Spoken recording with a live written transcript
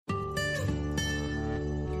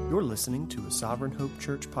You're listening to a Sovereign Hope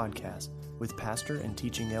Church podcast with pastor and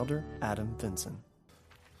teaching elder Adam Vinson.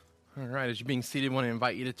 All right, as you're being seated, I want to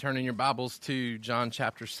invite you to turn in your Bibles to John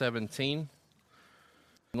chapter 17.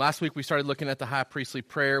 Last week we started looking at the high priestly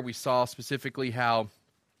prayer. We saw specifically how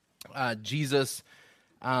Jesus,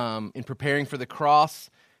 in preparing for the cross,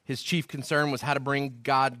 his chief concern was how to bring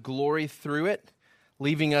God glory through it,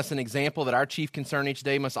 leaving us an example that our chief concern each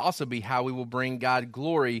day must also be how we will bring God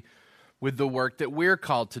glory with the work that we're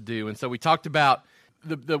called to do. And so we talked about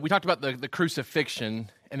the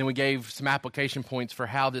crucifixion, and then we gave some application points for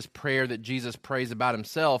how this prayer that Jesus prays about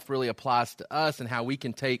himself really applies to us and how we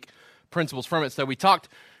can take principles from it. So we talked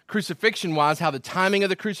crucifixion-wise, how the timing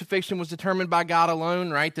of the crucifixion was determined by God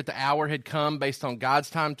alone, right? That the hour had come based on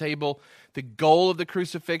God's timetable. The goal of the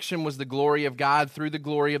crucifixion was the glory of God through the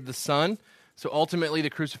glory of the Son. So ultimately,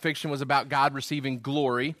 the crucifixion was about God receiving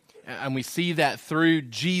glory. And we see that through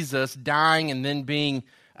Jesus dying and then being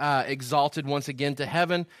exalted once again to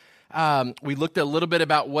heaven. We looked a little bit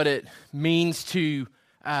about what it means to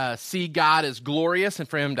see God as glorious and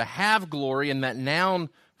for him to have glory in that noun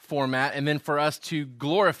format, and then for us to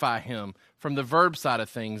glorify him from the verb side of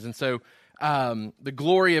things. And so the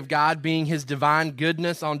glory of God being his divine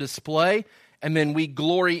goodness on display, and then we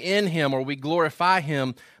glory in him, or we glorify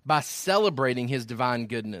him by celebrating his divine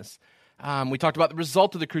goodness. We talked about the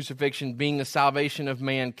result of the crucifixion being the salvation of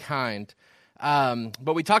mankind.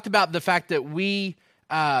 But we talked about the fact that we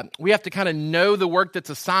have to kind of know the work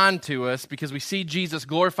that's assigned to us, because we see Jesus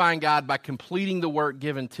glorifying God by completing the work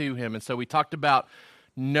given to him. And so we talked about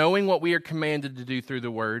knowing what we are commanded to do through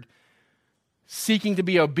the word, seeking to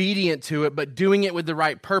be obedient to it, but doing it with the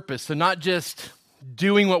right purpose. So not just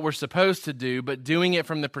doing what we're supposed to do, but doing it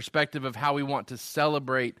from the perspective of how we want to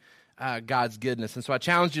celebrate God's goodness. And so I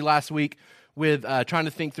challenged you last week with trying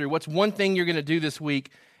to think through what's one thing you're going to do this week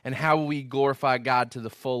and how will we glorify God to the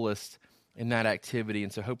fullest in that activity.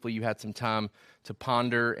 And so hopefully you had some time to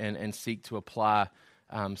ponder and seek to apply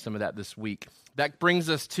some of that this week. That brings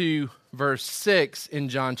us to verse 6 in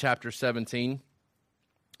John chapter 17,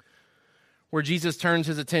 where Jesus turns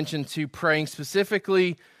his attention to praying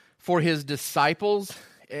specifically for his disciples.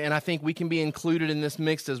 And I think we can be included in this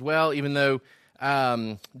mix as well, even though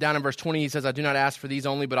down in verse 20, he says, I do not ask for these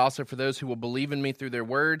only, but also for those who will believe in me through their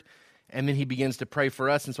word. And then he begins to pray for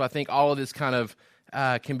us. And so I think all of this kind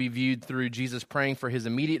of can be viewed through Jesus praying for his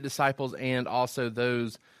immediate disciples and also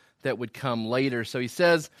those that would come later. So he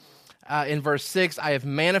says in verse 6, I have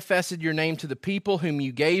manifested your name to the people whom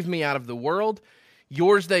you gave me out of the world.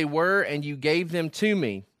 Yours they were, and you gave them to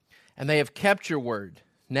me, and they have kept your word.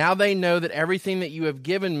 Now they know that everything that you have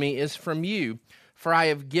given me is from you. For I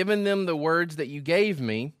have given them the words that you gave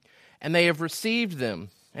me, and they have received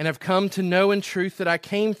them, and have come to know in truth that I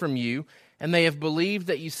came from you, and they have believed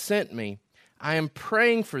that you sent me. I am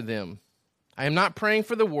praying for them. I am not praying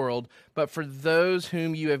for the world, but for those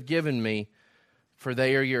whom you have given me, for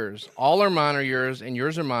they are yours. All are mine are yours, and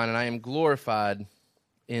yours are mine, and I am glorified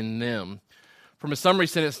in them. From a summary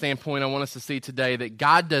sentence standpoint, I want us to see today that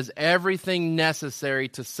God does everything necessary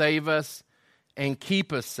to save us and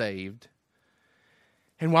keep us saved.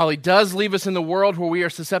 And while he does leave us in the world where we are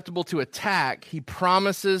susceptible to attack, he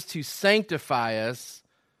promises to sanctify us.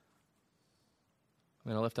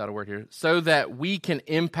 I left out a word here. So that we can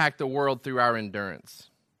impact the world through our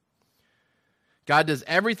endurance. God does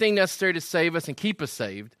everything necessary to save us and keep us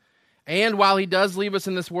saved. And while he does leave us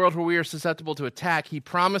in this world where we are susceptible to attack, he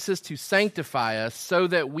promises to sanctify us so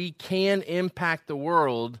that we can impact the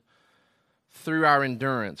world through our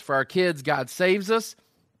endurance. For our kids, God saves us,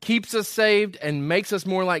 keeps us saved, and makes us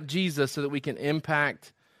more like Jesus so that we can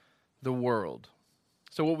impact the world.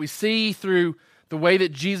 So what we see through the way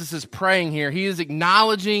that Jesus is praying here, he is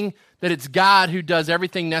acknowledging that it's God who does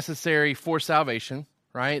everything necessary for salvation,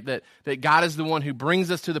 right? That God is the one who brings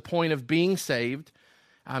us to the point of being saved,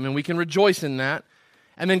 and we can rejoice in that.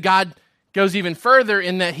 And then God goes even further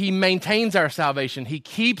in that he maintains our salvation. He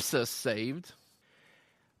keeps us saved.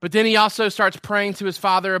 But then he also starts praying to his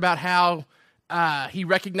Father about how he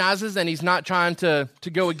recognizes, and he's not trying to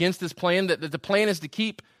go against this plan, that the plan is to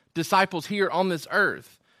keep disciples here on this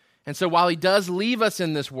earth. And so while he does leave us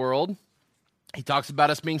in this world, he talks about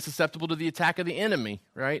us being susceptible to the attack of the enemy,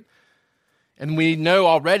 right? And we know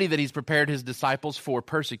already that he's prepared his disciples for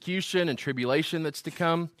persecution and tribulation that's to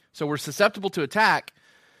come. So we're susceptible to attack.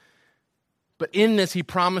 But in this, he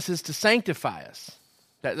promises to sanctify us.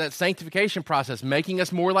 That sanctification process, making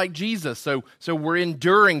us more like Jesus. So we're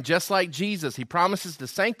enduring just like Jesus. He promises to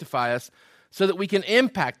sanctify us so that we can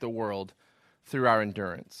impact the world through our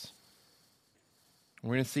endurance.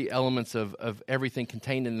 We're going to see elements of everything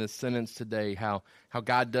contained in this sentence today, how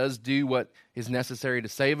God does do what is necessary to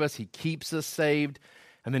save us. He keeps us saved,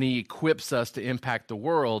 and then he equips us to impact the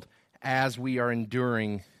world as we are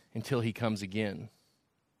enduring until he comes again.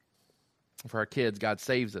 For our kids, God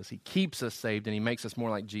saves us. He keeps us saved, and he makes us more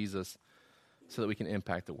like Jesus so that we can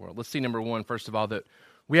impact the world. Let's see, number one, first of all, that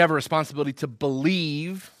we have a responsibility to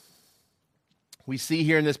believe. We see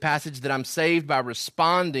here in this passage that I'm saved by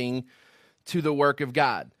responding to the work of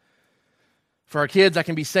God. For our kids, I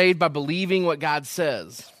can be saved by believing what God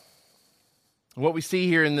says. What we see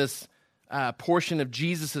here in this portion of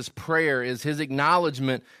Jesus' prayer is his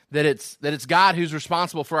acknowledgement that it's God who's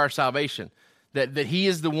responsible for our salvation, that he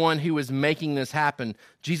is the one who is making this happen.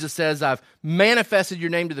 Jesus says, I've manifested your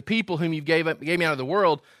name to the people whom you gave me out of the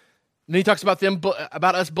world. And then he talks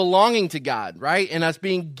about us belonging to God, right? And us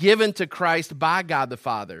being given to Christ by God the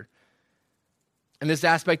Father. And this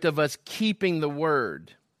aspect of us keeping the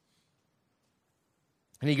word.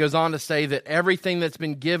 And he goes on to say that everything that's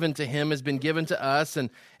been given to him has been given to us,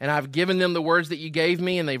 and I've given them the words that you gave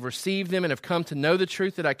me, and they've received them and have come to know the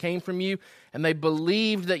truth that I came from you, and they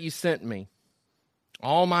believed that you sent me.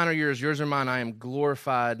 All mine are yours are mine. I am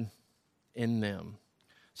glorified in them.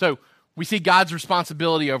 So we see God's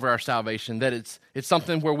responsibility over our salvation, that it's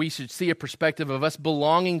something where we should see a perspective of us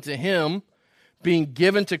belonging to him, being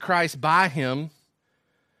given to Christ by him,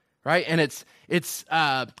 right? And it's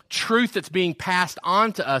truth that's being passed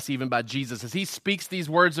on to us even by Jesus. As he speaks these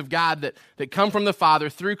words of God that come from the Father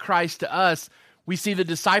through Christ to us, we see the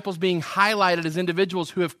disciples being highlighted as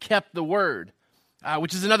individuals who have kept the word,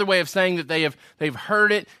 which is another way of saying that they've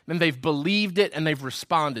heard it, and they've believed it, and they've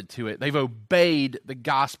responded to it. They've obeyed the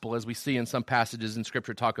gospel, as we see in some passages in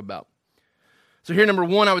Scripture talk about. So here, number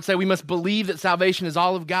one, I would say we must believe that salvation is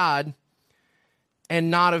all of God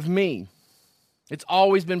and not of me. It's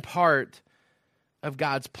always been part of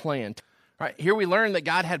God's plan. Right, here we learn that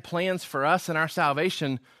God had plans for us and our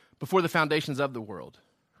salvation before the foundations of the world.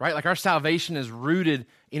 Right? Like our salvation is rooted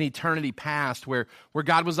in eternity past, where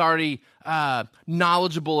God was already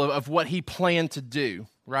knowledgeable of what he planned to do,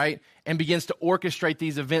 right? And begins to orchestrate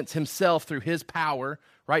these events himself through his power,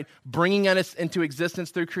 right? Bringing us into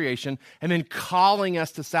existence through creation, and then calling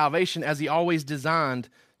us to salvation as he always designed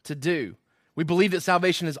to do. We believe that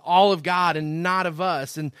salvation is all of God and not of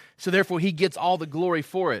us, and so therefore he gets all the glory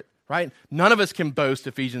for it, right? None of us can boast,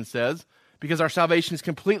 Ephesians says, because our salvation is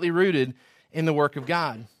completely rooted in the work of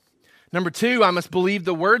God. Number two, I must believe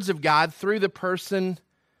the words of God through the person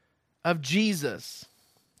of Jesus.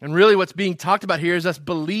 And really what's being talked about here is us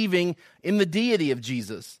believing in the deity of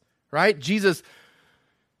Jesus, right? Jesus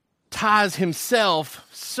ties himself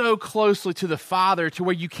so closely to the Father to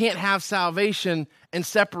where you can't have salvation and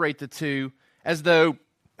separate the two as though,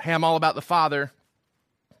 hey, I'm all about the Father,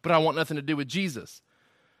 but I want nothing to do with Jesus,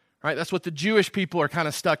 right? That's what the Jewish people are kind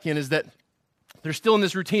of stuck in, is that they're still in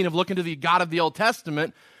this routine of looking to the God of the Old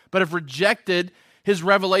Testament, but have rejected his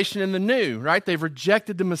revelation in the New, right? They've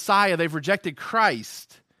rejected the Messiah. They've rejected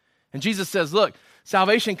Christ. And Jesus says, look,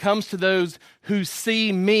 salvation comes to those who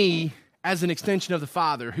see me as an extension of the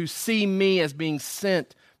Father, who see me as being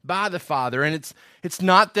sent by the Father. And it's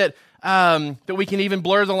not that that we can even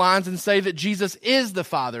blur the lines and say that Jesus is the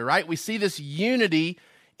Father, right? We see this unity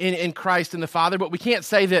in Christ and the Father, but we can't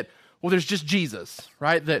say that, well, there's just Jesus,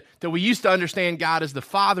 right? That we used to understand God as the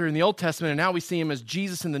Father in the Old Testament, and now we see him as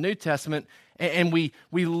Jesus in the New Testament, and we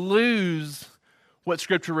lose what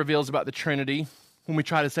Scripture reveals about the Trinity when we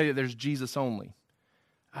try to say that there's Jesus only.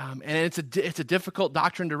 And it's a difficult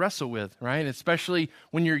doctrine to wrestle with, right? Especially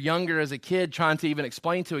when you're younger as a kid, trying to even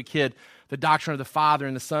explain to a kid the doctrine of the Father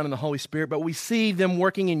and the Son and the Holy Spirit. But we see them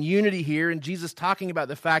working in unity here, and Jesus talking about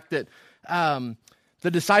the fact that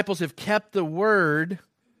the disciples have kept the word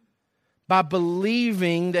by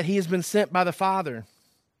believing that he has been sent by the Father.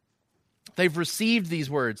 They've received these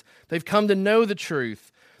words. They've come to know the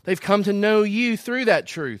truth. They've come to know you through that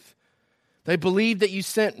truth. They believe that you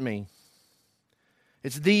sent me.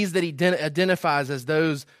 It's these that he identifies as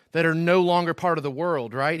those that are no longer part of the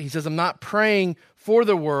world, right? He says, I'm not praying for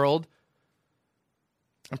the world.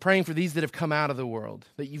 I'm praying for these that have come out of the world,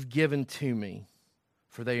 that you've given to me,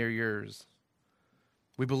 for they are yours.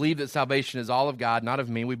 We believe that salvation is all of God, not of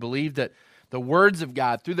me. We believe that the words of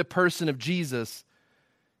God through the person of Jesus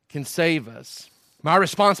can save us. My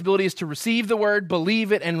responsibility is to receive the word,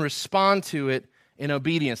 believe it, and respond to it in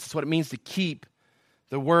obedience. That's what it means to keep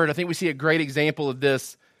the word. I think we see a great example of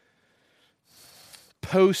this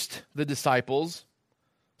post the disciples.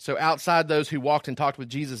 So outside those who walked and talked with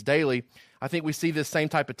Jesus daily, I think we see this same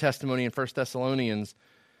type of testimony in 1 Thessalonians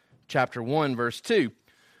chapter 1, verse 2.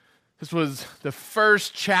 This was the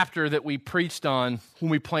first chapter that we preached on when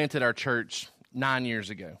we planted our church 9 years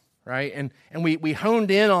ago, right? And we honed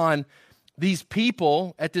in on these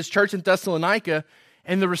people at this church in Thessalonica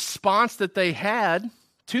and the response that they had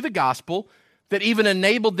to the gospel that even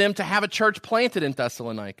enabled them to have a church planted in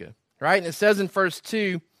Thessalonica, right? And it says in verse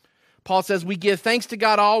 2, Paul says, "We give thanks to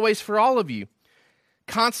God always for all of you,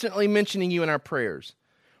 constantly mentioning you in our prayers,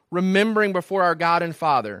 remembering before our God and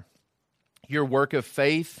Father your work of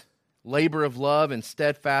faith, labor of love, and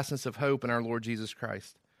steadfastness of hope in our Lord Jesus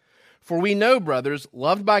Christ. For we know, brothers,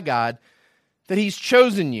 loved by God, that He's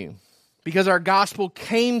chosen you, because our gospel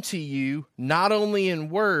came to you not only in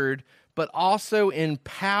word, but also in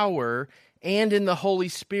power and in the Holy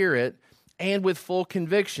Spirit and with full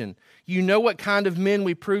conviction. You know what kind of men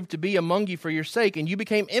we proved to be among you for your sake, and you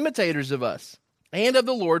became imitators of us and of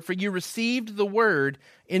the Lord, for you received the word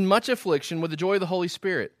in much affliction with the joy of the Holy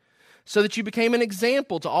Spirit, so that you became an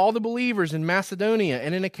example to all the believers in Macedonia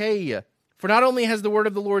and in Achaia. For not only has the word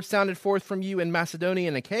of the Lord sounded forth from you in Macedonia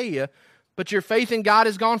and Achaia, but your faith in God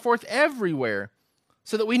has gone forth everywhere,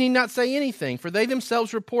 so that we need not say anything, for they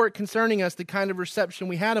themselves report concerning us the kind of reception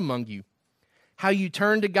we had among you, how you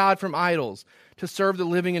turned to God from idols to serve the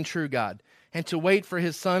living and true God, and to wait for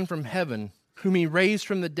His Son from heaven, whom He raised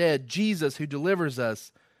from the dead, Jesus, who delivers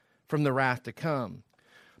us from the wrath to come."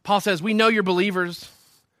 Paul says, we know you're believers.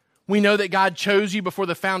 We know that God chose you before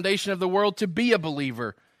the foundation of the world to be a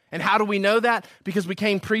believer. And how do we know that? Because we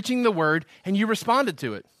came preaching the word and you responded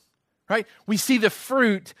to it, right? We see the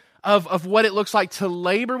fruit of what it looks like to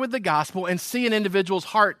labor with the gospel and see an individual's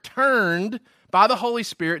heart turned by the Holy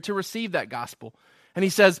Spirit to receive that gospel. And he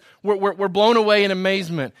says, we're blown away in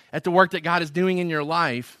amazement at the work that God is doing in your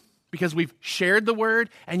life because we've shared the word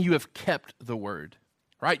and you have kept the word,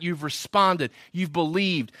 right? You've responded. You've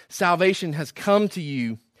believed. Salvation has come to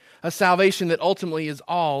you, a salvation that ultimately is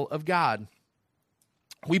all of God.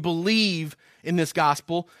 We believe in this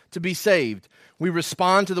gospel to be saved. We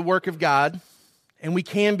respond to the work of God, and we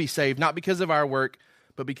can be saved, not because of our work,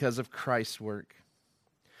 but because of Christ's work.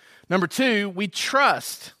 Number 2, we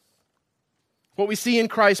trust. What we see in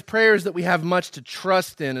Christ's prayer is that we have much to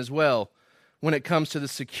trust in as well when it comes to the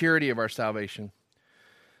security of our salvation.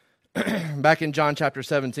 Back in John chapter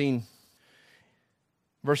 17,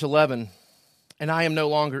 verse 11, "And I am no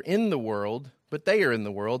longer in the world, but they are in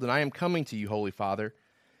the world, and I am coming to you, Holy Father.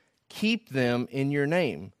 Keep them in your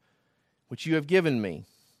name, which you have given me,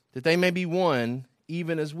 that they may be one,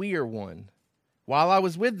 even as we are one. While I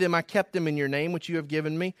was with them, I kept them in your name, which you have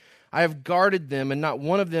given me. I have guarded them, and not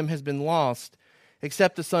one of them has been lost,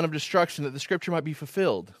 except the son of destruction, that the scripture might be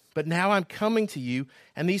fulfilled. But now I'm coming to you,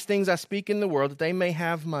 and these things I speak in the world, that they may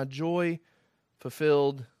have my joy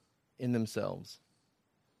fulfilled in themselves."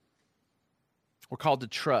 We're called to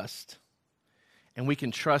trust, and we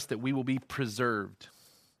can trust that we will be preserved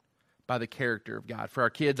by the character of God. For our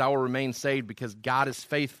kids, I will remain saved because God is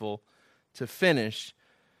faithful to finish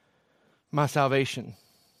my salvation.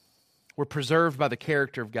 We're preserved by the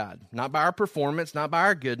character of God, not by our performance, not by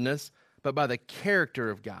our goodness, but by the character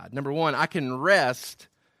of God. Number 1, I can rest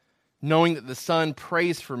knowing that the Son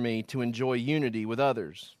prays for me to enjoy unity with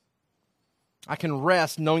others. I can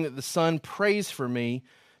rest knowing that the Son prays for me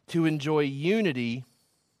to enjoy unity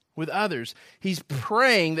with others. He's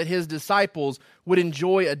praying that his disciples would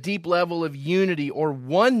enjoy a deep level of unity or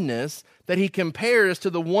oneness that he compares to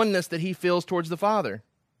the oneness that he feels towards the Father.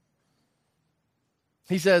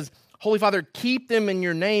 He says, "Holy Father, keep them in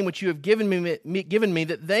your name, which you have given me,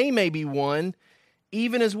 that they may be one,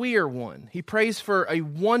 even as we are one." He prays for a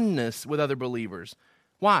oneness with other believers.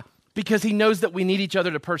 Why? Because he knows that we need each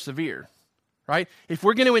other to persevere. Right? If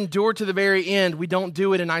we're going to endure to the very end, we don't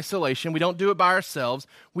do it in isolation. We don't do it by ourselves.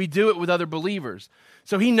 We do it with other believers.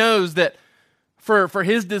 So he knows that for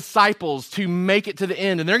his disciples to make it to the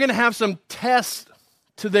end, and they're going to have some tests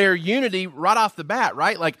to their unity right off the bat,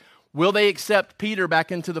 right? Like, will they accept Peter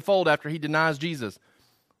back into the fold after he denies Jesus?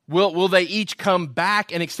 Will they each come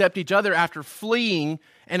back and accept each other after fleeing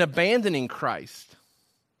and abandoning Christ?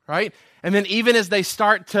 Right? And then even as they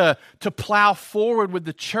start to plow forward with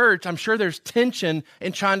the church, I'm sure there's tension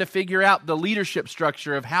in trying to figure out the leadership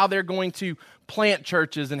structure of how they're going to plant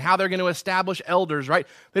churches and how they're going to establish elders, right?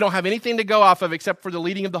 They don't have anything to go off of except for the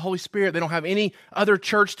leading of the Holy Spirit. They don't have any other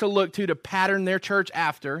church to look to pattern their church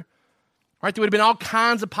after. Right? There would have been all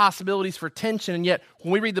kinds of possibilities for tension, and yet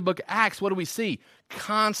when we read the book of Acts, what do we see?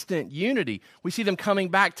 Constant unity. We see them coming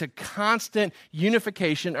back to constant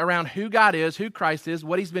unification around who God is, who Christ is,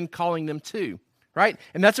 what he's been calling them to, right?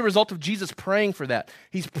 And that's a result of Jesus praying for that.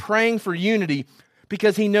 He's praying for unity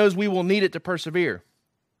because he knows we will need it to persevere.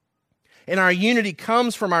 And our unity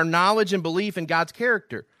comes from our knowledge and belief in God's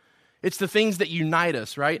character. It's the things that unite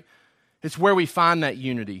us, right? It's where we find that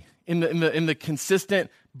unity in the consistent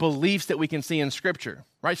beliefs that we can see in Scripture,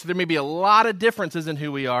 right? So there may be a lot of differences in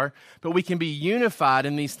who we are, but we can be unified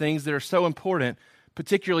in these things that are so important,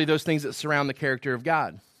 particularly those things that surround the character of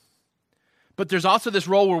God. But there's also this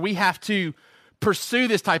role where we have to pursue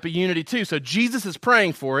this type of unity too. So Jesus is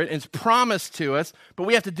praying for it, and it's promised to us, but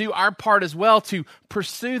we have to do our part as well to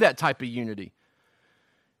pursue that type of unity.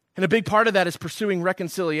 And a big part of that is pursuing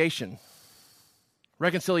reconciliation.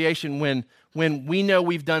 Reconciliation when we know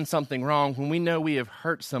we've done something wrong, when we know we have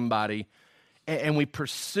hurt somebody, and we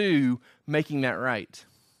pursue making that right.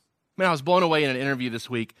 Man, I was blown away in an interview this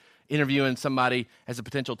week, interviewing somebody as a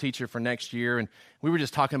potential teacher for next year, and we were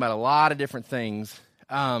just talking about a lot of different things.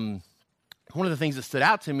 One of the things that stood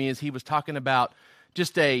out to me is he was talking about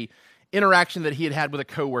just a interaction that he had had with a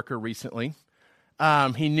coworker recently.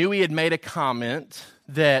 He knew he had made a comment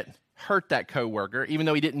that hurt that coworker, even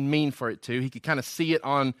though he didn't mean for it to. He could kind of see it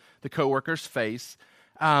on the coworker's face,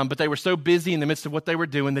 but they were so busy in the midst of what they were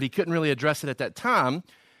doing that he couldn't really address it at that time.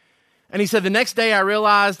 And he said, the next day I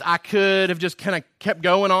realized I could have just kind of kept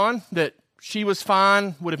going on, that she was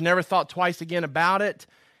fine, would have never thought twice again about it.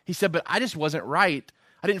 He said, but I just wasn't right.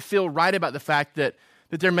 I didn't feel right about the fact that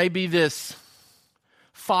there may be this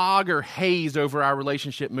fog or haze over our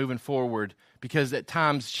relationship moving forward, because at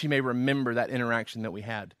times she may remember that interaction that we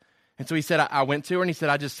had. And so he said, I went to her and he said,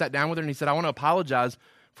 I just sat down with her and he said, I want to apologize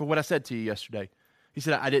for what I said to you yesterday. He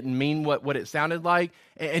said, I didn't mean what it sounded like,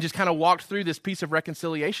 and just kind of walked through this piece of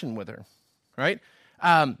reconciliation with her, right?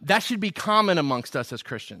 That should be common amongst us as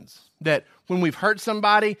Christians, that when we've hurt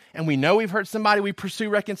somebody and we know we've hurt somebody, we pursue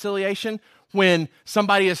reconciliation. When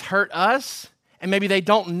somebody has hurt us and maybe they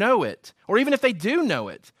don't know it, or even if they do know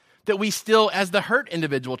it, that we still, as the hurt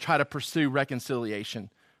individual, try to pursue reconciliation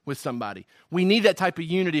with somebody. We need that type of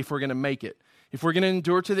unity if we're going to make it. If we're going to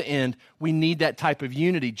endure to the end, we need that type of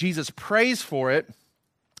unity. Jesus prays for it,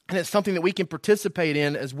 and it's something that we can participate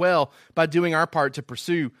in as well by doing our part to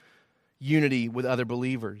pursue unity with other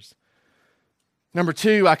believers. Number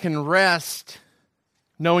 2, I can rest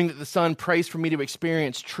knowing that the Son prays for me to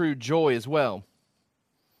experience true joy as well.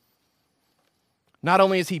 Not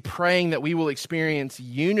only is he praying that we will experience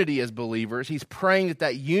unity as believers, he's praying that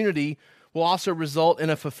that unity will also result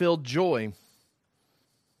in a fulfilled joy.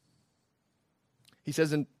 He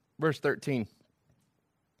says in verse 13,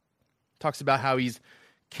 talks about how he's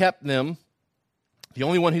kept them. The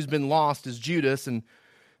only one who's been lost is Judas, and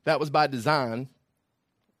that was by design.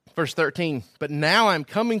 Verse 13, but now I'm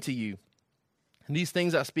coming to you, and these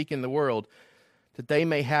things I speak in the world, that they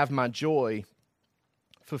may have my joy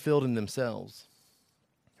fulfilled in themselves.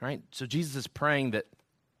 Right? So Jesus is praying that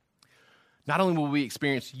not only will we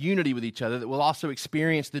experience unity with each other, that we'll also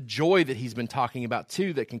experience the joy that he's been talking about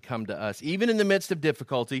too that can come to us. Even in the midst of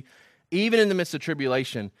difficulty, even in the midst of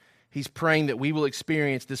tribulation, he's praying that we will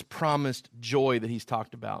experience this promised joy that he's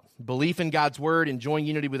talked about. Belief in God's word, enjoying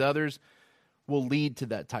unity with others, will lead to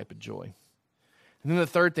that type of joy. And then the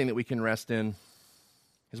third thing that we can rest in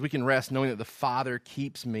is we can rest knowing that the Father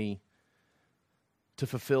keeps me to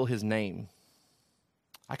fulfill his name.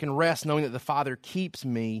 I can rest knowing that the Father keeps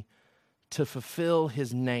me to fulfill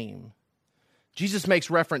his name. Jesus makes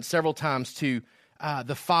reference several times to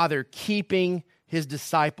the Father keeping his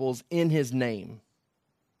disciples in his name.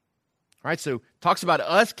 All right, so talks about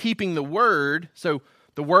us keeping the word. So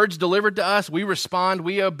the word's delivered to us, we respond,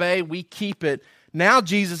 we obey, we keep it. Now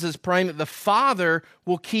Jesus is praying that the Father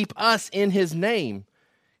will keep us in his name.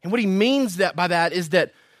 And what he means by that is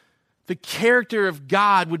that the character of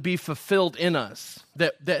God would be fulfilled in us.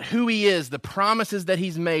 That who he is, the promises that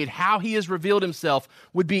he's made, how he has revealed himself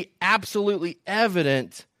would be absolutely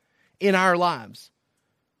evident in our lives.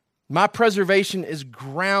 My preservation is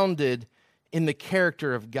grounded in the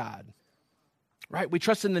character of God. Right? We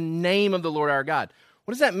trust in the name of the Lord our God.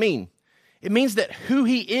 What does that mean? It means that who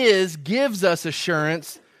he is gives us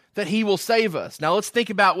assurance that he will save us. Now let's think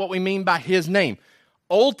about what we mean by his name.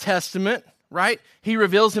 Old Testament, right? He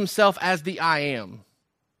reveals himself as the I am.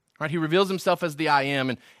 Right? He reveals himself as the I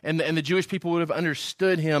am, and the Jewish people would have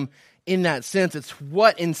understood him in that sense. It's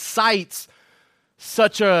what incites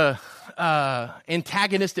such a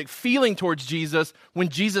antagonistic feeling towards Jesus when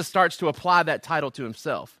Jesus starts to apply that title to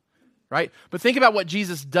himself. Right? But think about what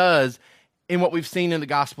Jesus does in what we've seen in the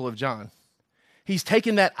Gospel of John. He's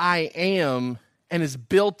taken that I am and is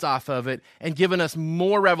built off of it and given us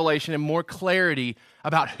more revelation and more clarity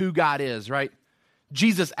about who God is, right?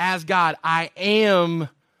 Jesus as God, I am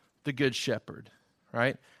the good shepherd,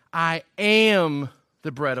 right? I am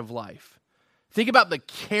the bread of life. Think about the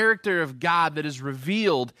character of God that is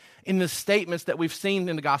revealed in the statements that we've seen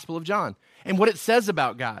in the Gospel of John and what it says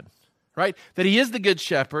about God. right? That he is the good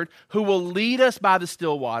shepherd who will lead us by the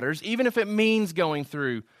still waters, even if it means going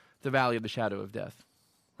through the valley of the shadow of death,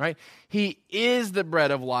 right? He is the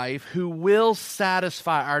bread of life who will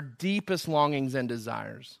satisfy our deepest longings and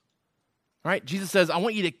desires, right? Jesus says, I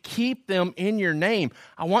want you to keep them in your name.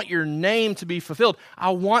 I want your name to be fulfilled.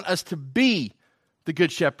 I want us to be the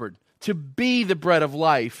good shepherd, to be the bread of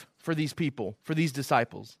life for these people, for these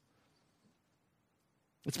disciples.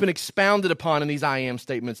 It's been expounded upon in these I am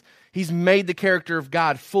statements. He's made the character of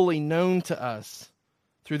God fully known to us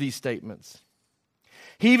through these statements.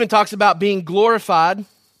 He even talks about being glorified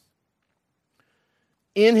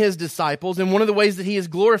in his disciples, and one of the ways that he is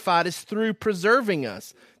glorified is through preserving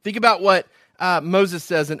us. Think about what Moses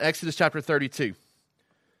says in Exodus chapter 32.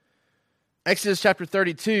 Exodus chapter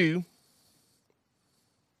 32,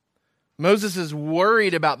 Moses is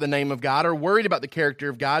worried about the name of God or worried about the character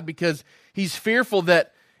of God because he's fearful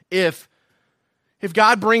that if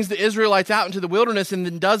God brings the Israelites out into the wilderness and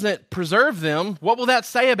then doesn't preserve them, what will that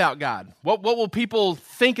say about God? What will people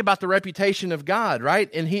think about the reputation of God, right?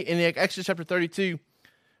 And in Exodus chapter 32,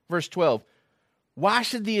 verse 12, why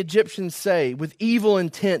should the Egyptians say, with evil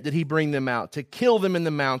intent did he bring them out, to kill them in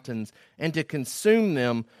the mountains and to consume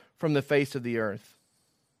them from the face of the earth?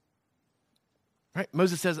 Right?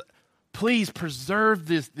 Moses says, please preserve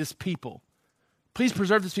this people. Please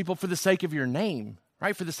preserve this people for the sake of your name,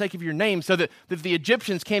 right? For the sake of your name, so that the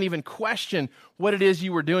Egyptians can't even question what it is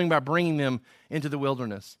you were doing by bringing them into the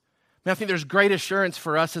wilderness. And I think there's great assurance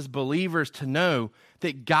for us as believers to know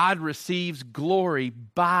that God receives glory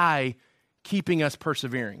by keeping us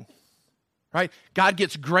persevering, right? God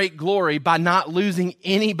gets great glory by not losing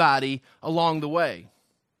anybody along the way.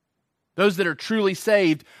 Those that are truly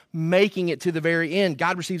saved, making it to the very end,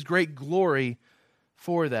 God receives great glory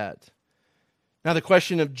for that. Now the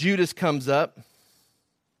question of Judas comes up,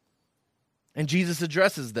 and Jesus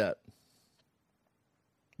addresses that.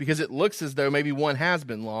 Because it looks as though maybe one has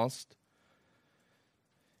been lost,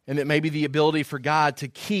 and that maybe the ability for God to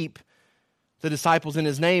keep the disciples in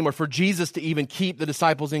his name, or for Jesus to even keep the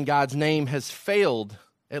disciples in God's name, has failed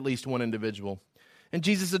at least one individual. And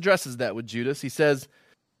Jesus addresses that with Judas. He says,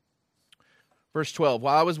 verse 12,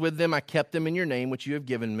 while I was with them, I kept them in your name, which you have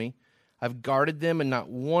given me. I've guarded them, and not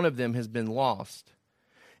one of them has been lost,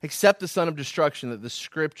 except the son of destruction, that the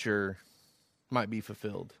scripture might be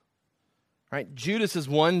fulfilled. Right? Judas is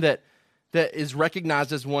one that is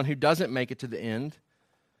recognized as one who doesn't make it to the end.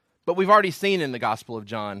 But we've already seen in the Gospel of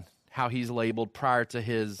John how he's labeled prior to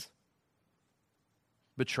his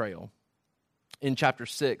betrayal. In chapter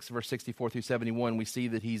 6, verse 64 through 71, we see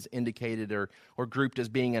that he's indicated or grouped as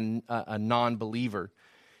being a non-believer.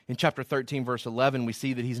 In chapter 13, verse 11, we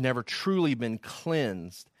see that he's never truly been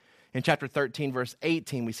cleansed. In chapter 13, verse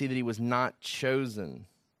 18, we see that he was not chosen.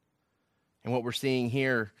 And what we're seeing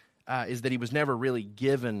here is that he was never really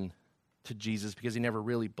given to Jesus because he never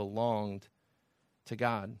really belonged to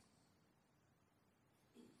God.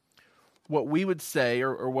 What we would say,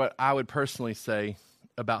 or what I would personally say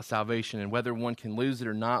about salvation and whether one can lose it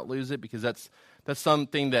or not lose it, because that's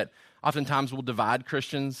something that oftentimes will divide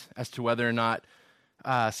Christians as to whether or not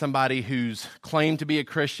somebody who's claimed to be a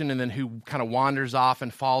Christian and then who kind of wanders off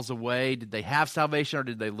and falls away, did they have salvation or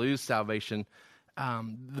did they lose salvation?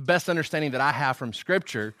 The best understanding that I have from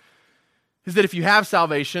Scripture is that if you have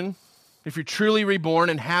salvation, if you're truly reborn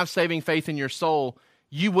and have saving faith in your soul,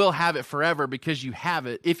 you will have it forever because you have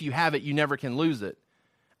it. If you have it, you never can lose it.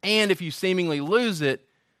 And if you seemingly lose it,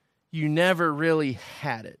 you never really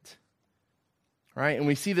had it. Right? And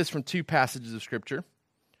we see this from two passages of Scripture.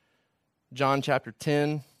 John chapter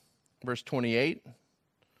 10, verse 28.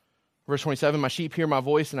 Verse 27, my sheep hear my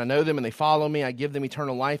voice, and I know them, and they follow me. I give them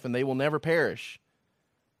eternal life, and they will never perish.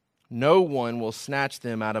 No one will snatch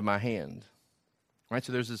them out of my hand. Right?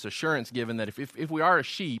 So there's this assurance given that if we are a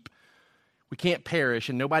sheep, we can't perish,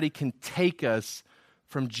 and nobody can take us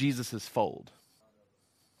from Jesus' fold.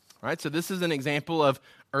 Right? So this is an example of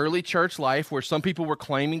early church life where some people were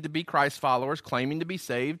claiming to be Christ followers, claiming to be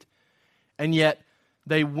saved, and yet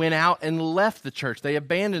they went out and left the church. They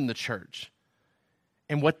abandoned the church.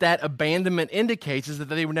 And what that abandonment indicates is that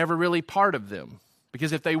they were never really part of them.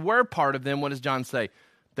 Because if they were part of them, what does John say?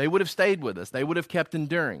 They would have stayed with us. They would have kept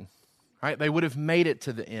enduring. Right? They would have made it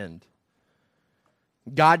to the end.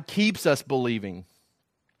 God keeps us believing.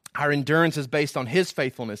 Our endurance is based on His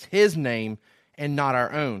faithfulness, His name, and not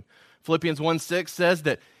our own. Philippians 1:6 says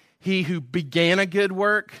that He who began a good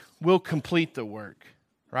work will complete the work.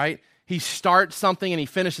 Right? He starts something and He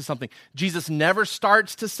finishes something. Jesus never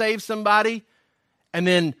starts to save somebody and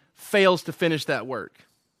then fails to finish that work.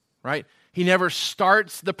 Right? He never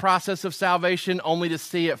starts the process of salvation only to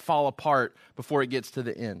see it fall apart before it gets to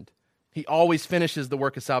the end. He always finishes the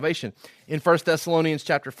work of salvation. In 1 Thessalonians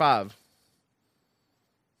chapter 5,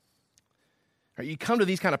 right, you come to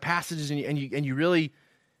these kind of passages and you really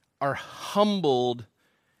are humbled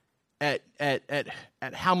at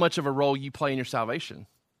how much of a role you play in your salvation,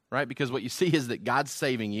 right? Because what you see is that God's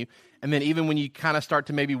saving you, and then even when you kind of start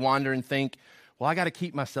to maybe wander and think, well, I got to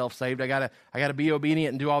keep myself saved, I got to be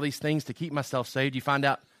obedient and do all these things to keep myself saved, you find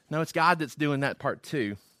out, no, it's God that's doing that part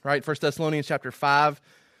too, right? 1 Thessalonians chapter 5,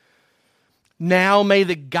 now may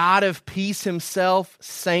the God of peace himself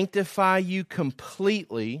sanctify you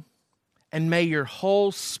completely, and may your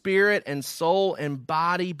whole spirit and soul and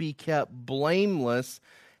body be kept blameless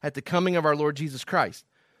at the coming of our Lord Jesus Christ.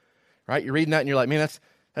 Right? You're reading that and you're like, man,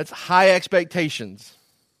 that's high expectations.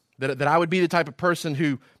 That I would be the type of person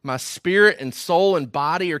who my spirit and soul and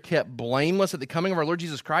body are kept blameless at the coming of our Lord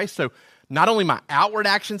Jesus Christ. So not only my outward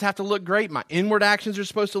actions have to look great, my inward actions are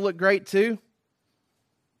supposed to look great too.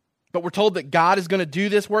 But we're told that God is going to do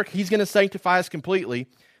this work. He's going to sanctify us completely.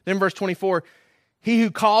 Then verse 24, he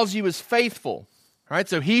who calls you is faithful. All right,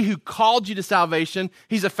 so he who called you to salvation,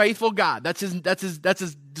 he's a faithful God. That's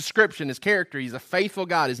his description, his character. He's a faithful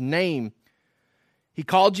God, his name. He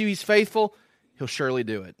called you, he's faithful, he'll surely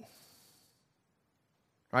do it.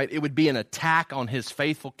 Right? It would be an attack on his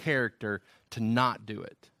faithful character to not do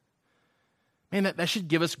it. Man, that should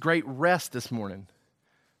give us great rest this morning.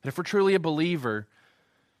 That if we're truly a believer,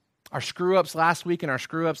 our screw-ups last week and our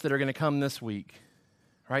screw-ups that are going to come this week,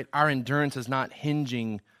 right? Our endurance is not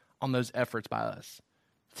hinging on those efforts by us.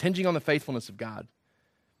 It's hinging on the faithfulness of God.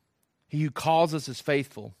 He who calls us is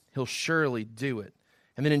faithful. He'll surely do it.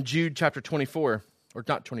 And then in Jude chapter 24, or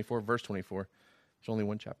not 24, verse 24. There's only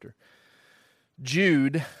one chapter.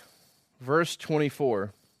 Jude, verse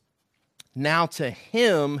 24. Now to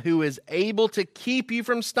him who is able to keep you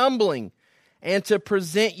from stumbling and to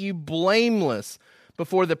present you blameless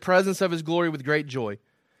before the presence of his glory with great joy.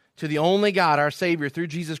 To the only God, our Savior, through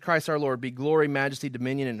Jesus Christ our Lord, be glory, majesty,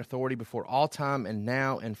 dominion, and authority before all time and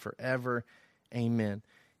now and forever. Amen.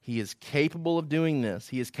 He is capable of doing this.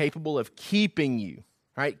 He is capable of keeping you,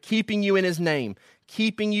 right? Keeping you in his name,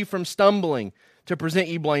 keeping you from stumbling to present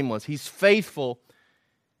you blameless. He's faithful.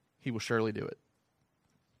 He will surely do it.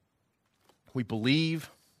 We believe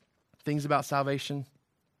things about salvation.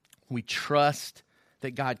 We trust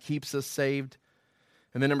that God keeps us saved.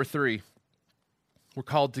 And then number 3, we're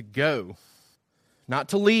called to go, not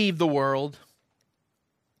to leave the world,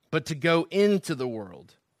 but to go into the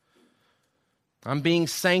world. I'm being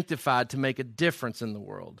sanctified to make a difference in the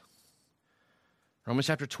world. Romans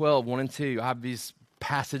chapter 12, 1 and 2, I have these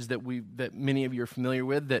passage that many of you are familiar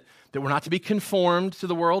with, that we're not to be conformed to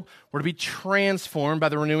the world, we're to be transformed by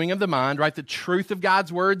the renewing of the mind, right? The truth of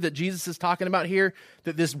God's word that Jesus is talking about here,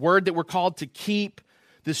 that this word that we're called to keep,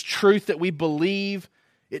 this truth that we believe,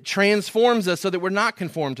 it transforms us so that we're not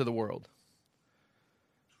conformed to the world.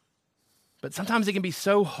 But sometimes it can be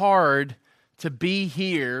so hard to be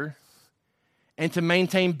here and to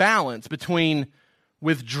maintain balance between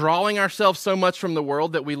withdrawing ourselves so much from the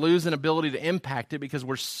world that we lose an ability to impact it because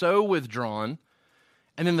we're so withdrawn,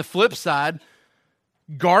 and then the flip side,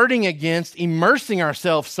 guarding against immersing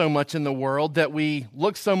ourselves so much in the world that we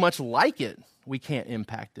look so much like it, we can't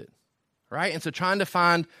impact it. Right? And so trying to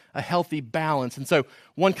find a healthy balance. And so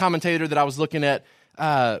one commentator that I was looking at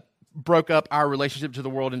broke up our relationship to the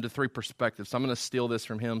world into 3 perspectives. So I'm going to steal this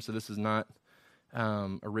from him, so this is not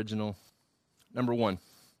original. Number 1,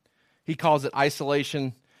 he calls it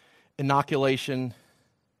isolation, inoculation,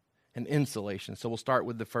 and insulation. So we'll start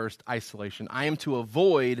with the first, isolation. I am to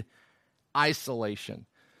avoid isolation.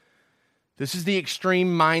 This is the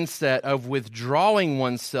extreme mindset of withdrawing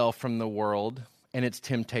oneself from the world and its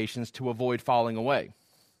temptations to avoid falling away.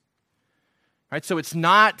 Right? So it's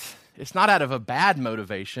not out of a bad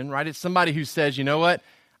motivation, right? It's somebody who says, you know what?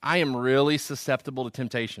 I am really susceptible to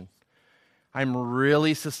temptation. I'm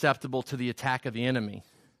really susceptible to the attack of the enemy.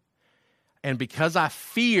 And because I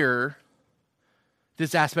fear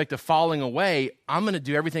this aspect of falling away, I'm going to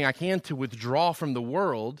do everything I can to withdraw from the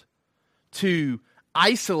world, to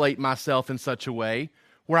isolate myself in such a way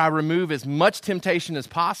where I remove as much temptation as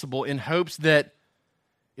possible in hopes that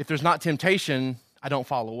if there's not temptation, I don't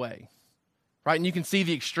fall away, right? And you can see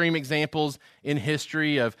the extreme examples in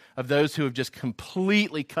history of those who have just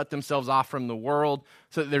completely cut themselves off from the world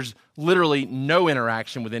so that there's literally no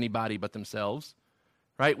interaction with anybody but themselves,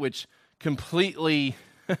 right? Which completely,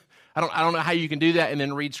 I don't know how you can do that and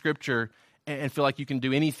then read Scripture and feel like you can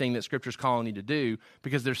do anything that Scripture's calling you to do,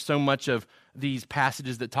 because there's so much of these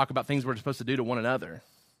passages that talk about things we're supposed to do to one another,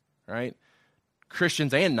 right?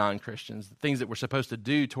 Christians and non-Christians, things that we're supposed to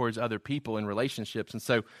do towards other people in relationships. And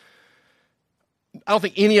so I don't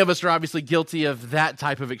think any of us are obviously guilty of that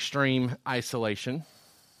type of extreme isolation.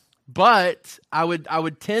 But I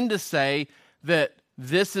would tend to say that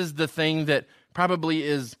this is the thing that probably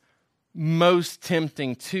is most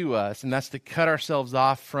tempting to us, and that's to cut ourselves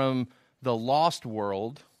off from the lost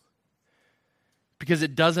world, because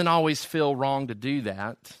it doesn't always feel wrong to do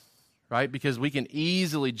that, right? Because we can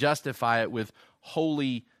easily justify it with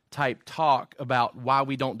holy type talk about why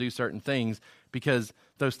we don't do certain things, because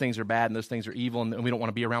those things are bad and those things are evil, and we don't want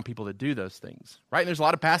to be around people that do those things, right? And there's a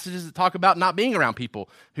lot of passages that talk about not being around people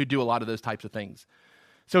who do a lot of those types of things.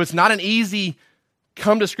 So it's not an easy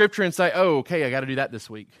come to Scripture and say, oh, okay, I got to do that this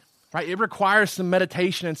week, right? It requires some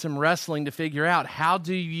meditation and some wrestling to figure out how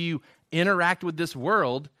do you interact with this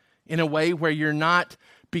world in a way where you're not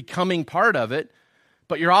becoming part of it,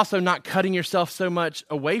 but you're also not cutting yourself so much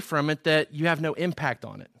away from it that you have no impact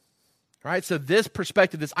on it, right? So this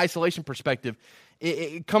perspective, this isolation perspective,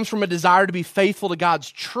 it comes from a desire to be faithful to God's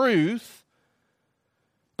truth,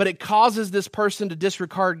 but it causes this person to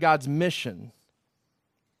disregard God's mission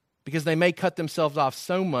because they may cut themselves off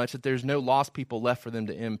so much that there's no lost people left for them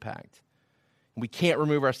to impact. And we can't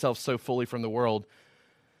remove ourselves so fully from the world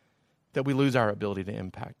that we lose our ability to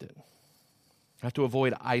impact it. I have to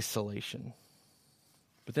avoid isolation.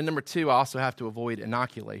 But then number two, I also have to avoid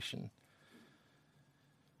inoculation.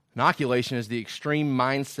 Inoculation is the extreme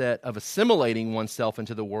mindset of assimilating oneself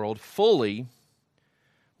into the world fully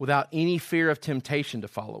without any fear of temptation to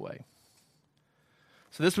fall away.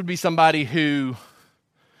 So this would be somebody who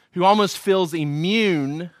almost feels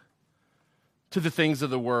immune to the things of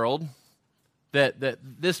the world, that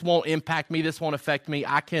this won't impact me, this won't affect me.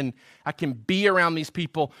 I can be around these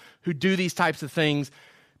people who do these types of things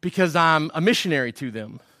because I'm a missionary to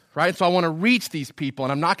them. Right? So I want to reach these people,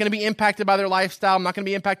 and I'm not going to be impacted by their lifestyle. I'm not going to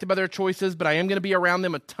be impacted by their choices, but I am going to be around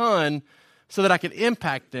them a ton so that I can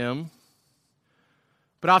impact them.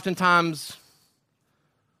 But oftentimes,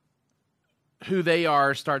 who they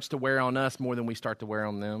are starts to wear on us more than we start to wear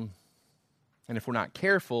on them. And if we're not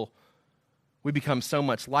careful, we become so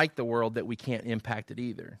much like the world that we can't impact it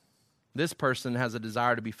either. This person has a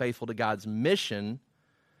desire to be faithful to God's mission,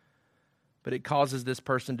 but it causes this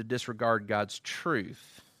person to disregard God's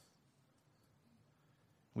truth.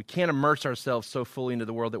 We can't immerse ourselves so fully into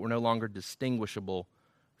the world that we're no longer distinguishable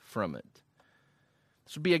from it.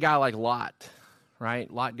 This would be a guy like Lot, right?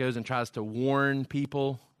 Lot goes and tries to warn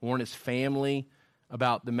people, warn his family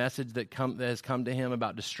about the message that has come to him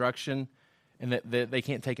about destruction, and that they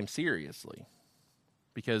can't take him seriously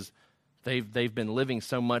because they've been living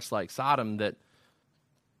so much like Sodom that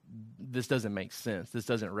this doesn't make sense. This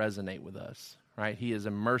doesn't resonate with us, right? He has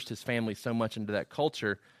immersed his family so much into that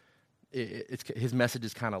culture, his message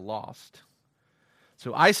is kind of lost.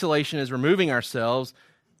 So isolation is removing ourselves.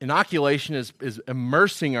 Inoculation is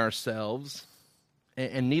immersing ourselves,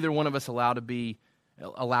 and neither one of us allow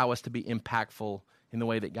us to be impactful in the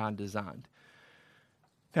way that God designed.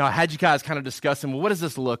 Now, I had you guys kind of discussing, well, what does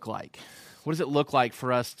this look like? What does it look like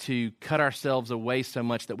for us to cut ourselves away so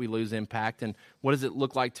much that we lose impact? And what does it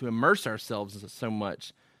look like to immerse ourselves so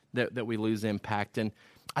much that we lose impact? And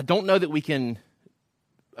I don't know that we can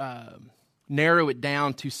narrow it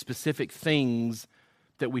down to specific things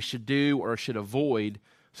that we should do or should avoid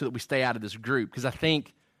so that we stay out of this group. Because I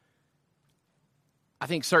think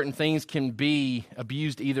certain things can be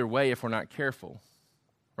abused either way if we're not careful,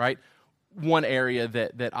 right? One area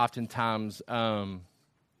that oftentimes I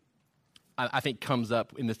think comes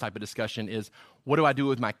up in this type of discussion is, what do I do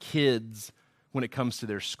with my kids when it comes to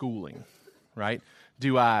their schooling, right?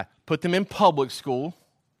 Do I put them in public school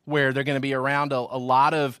where they're going to be around a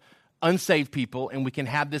lot of unsaved people, and we can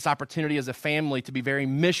have this opportunity as a family to be very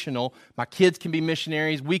missional? My kids can be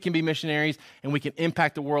missionaries, we can be missionaries, and we can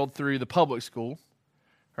impact the world through the public school,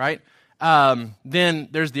 right? Then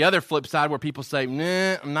there's the other flip side where people say,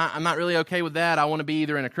 nah, I'm not really okay with that. I want to be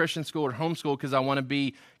either in a Christian school or homeschool because I want to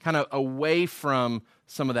be kind of away from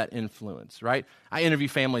some of that influence, right? I interview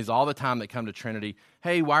families all the time that come to Trinity.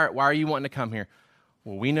 Hey, why are you wanting to come here?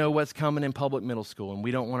 Well, we know what's coming in public middle school, and we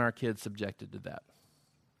don't want our kids subjected to that,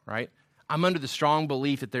 right? I'm under the strong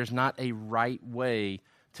belief that there's not a right way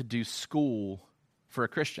to do school for a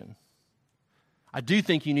Christian. I do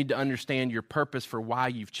think you need to understand your purpose for why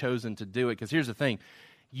you've chosen to do it, because here's the thing.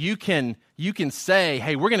 You can say,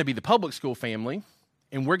 hey, we're going to be the public school family,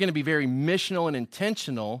 and we're going to be very missional and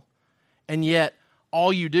intentional, and yet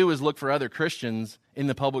all you do is look for other Christians in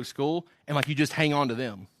the public school, and like you just hang on to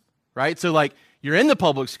them, right? So like you're in the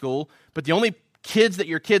public school, but the only kids that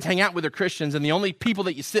your kids hang out with are Christians, and the only people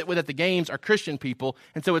that you sit with at the games are Christian people,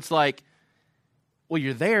 and so it's like, well,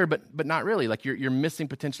 you're there, but not really. Like you're missing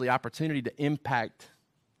potentially opportunity to impact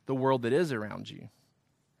the world that is around you,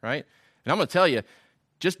 right? And I'm going to tell you,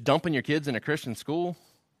 just dumping your kids in a Christian school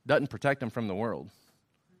doesn't protect them from the world,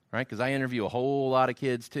 right? Because I interview a whole lot of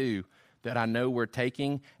kids, too, that I know we're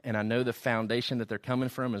taking, and I know the foundation that they're coming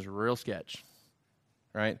from is real sketch,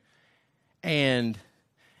 right? And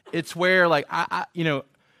it's where, like,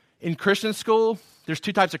 in Christian school, there's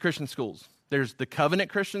two types of Christian schools. There's the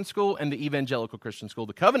covenant Christian school and the evangelical Christian school.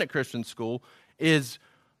 The covenant Christian school is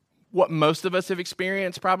what most of us have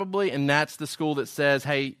experienced probably, and that's the school that says,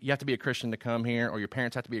 hey, you have to be a Christian to come here, or your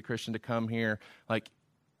parents have to be a Christian to come here. Like,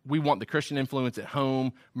 we want the Christian influence at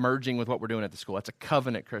home merging with what we're doing at the school. That's a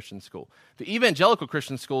covenant Christian school. The evangelical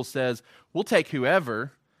Christian school says, we'll take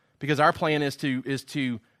whoever, because our plan is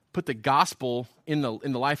to put the gospel in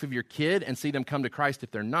the life of your kid and see them come to Christ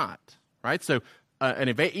if they're not, right? So an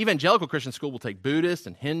evangelical Christian school will take Buddhists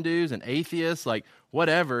and Hindus and atheists, like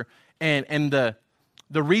whatever, and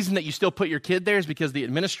the reason that you still put your kid there is because the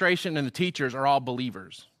administration and the teachers are all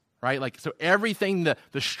believers, right? Like, so everything, the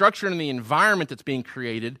structure and the environment that's being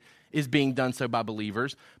created is being done so by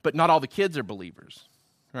believers, but not all the kids are believers,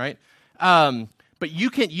 right? But you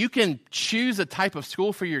can choose a type of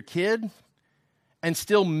school for your kid and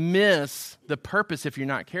still miss the purpose if you're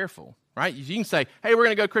not careful, right? You can say, hey, we're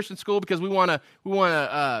going to go Christian school because we want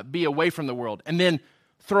to be away from the world, and then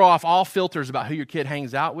throw off all filters about who your kid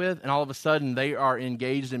hangs out with, and all of a sudden they are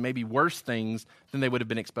engaged in maybe worse things than they would have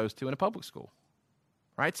been exposed to in a public school,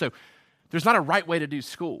 right? So there's not a right way to do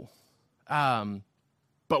school.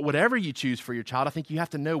 But whatever you choose for your child, I think you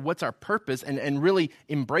have to know what's our purpose and really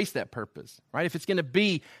embrace that purpose, right? If it's going to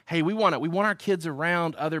be, hey, we want our kids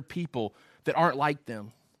around other people that aren't like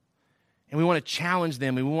them, and we want to challenge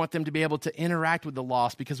them, and we want them to be able to interact with the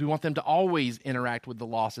lost because we want them to always interact with the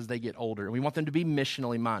lost as they get older, and we want them to be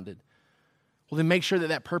missionally minded. Well, then make sure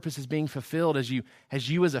that purpose is being fulfilled as you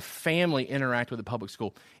as a family interact with the public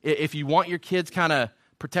school. If you want your kids kind of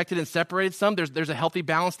protected and separated some, there's a healthy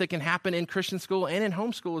balance that can happen in Christian school and in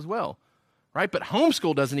homeschool as well, right? But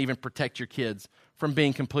homeschool doesn't even protect your kids from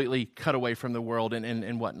being completely cut away from the world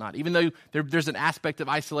and whatnot. Even though there's an aspect of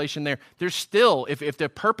isolation there, there's still, if the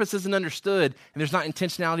purpose isn't understood and there's not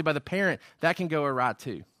intentionality by the parent, that can go awry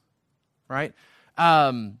too, right?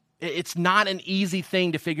 It's not an easy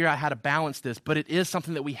thing to figure out how to balance this, but it is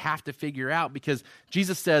something that we have to figure out because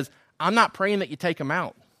Jesus says, I'm not praying that you take them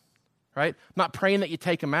out, right? I'm not praying that you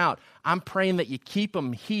take them out. I'm praying that you keep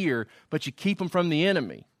them here, but you keep them from the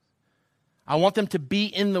enemy. I want them to be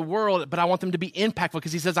in the world, but I want them to be impactful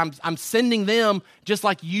because he says, I'm sending them just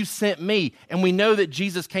like you sent me. And we know that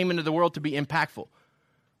Jesus came into the world to be impactful.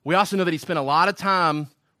 We also know that he spent a lot of time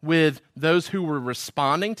with those who were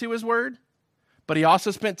responding to his word, but he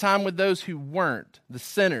also spent time with those who weren't, the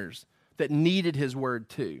sinners that needed his word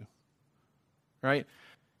too, right?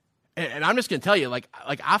 And I'm just going to tell you, like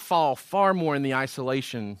I fall far more in the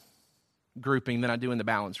isolation grouping than I do in the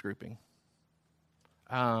balance grouping.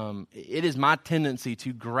 It is my tendency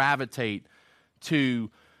to gravitate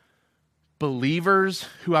to believers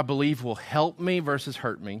who I believe will help me versus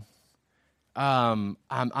hurt me. I'm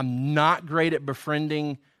not great at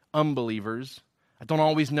befriending unbelievers. I don't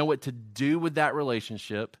always know what to do with that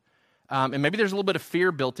relationship. And maybe there's a little bit of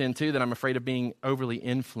fear built into that I'm afraid of being overly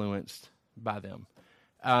influenced by them.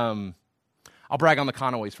 I'll brag on the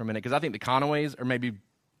Conaways for a minute because I think the Conaways are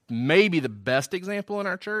maybe the best example in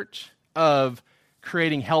our church of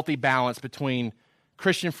creating healthy balance between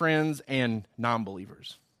Christian friends and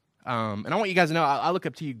non-believers. And I want you guys to know I look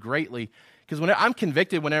up to you greatly because I'm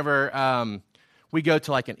convicted whenever we go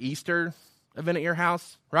to like an Easter event at your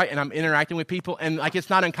house, right? And I'm interacting with people, and like it's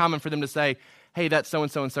not uncommon for them to say, hey, that's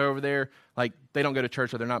so-and-so and so over there. Like they don't go to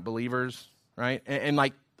church or they're not believers, right? And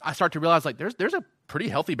like I start to realize like there's a pretty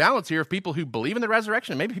healthy balance here of people who believe in the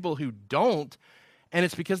resurrection and maybe people who don't. And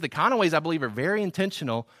it's because the Conaways, I believe, are very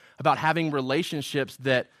intentional about having relationships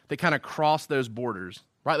that kind of cross those borders,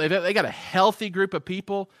 right? They got a healthy group of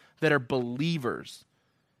people that are believers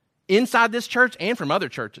inside this church and from other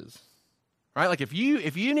churches, right? Like if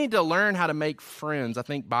you need to learn how to make friends, I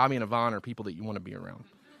think Bobby and Yvonne are people that you want to be around.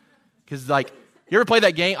 Because like, you ever play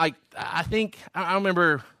that game? Like I don't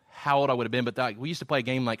remember how old I would have been, but we used to play a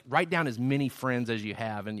game like write down as many friends as you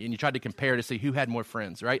have, and you tried to compare to see who had more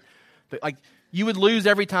friends, right? But like you would lose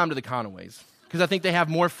every time to the Conaways because I think they have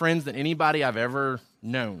more friends than anybody I've ever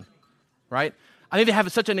known, right? I think they have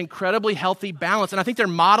such an incredibly healthy balance, and I think they're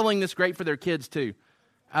modeling this great for their kids too,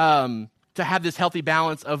 to have this healthy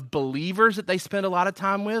balance of believers that they spend a lot of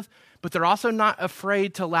time with, but they're also not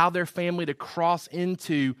afraid to allow their family to cross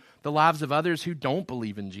into the lives of others who don't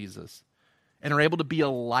believe in Jesus and are able to be a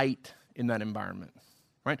light in that environment,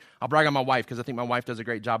 right? I'll brag on my wife because I think my wife does a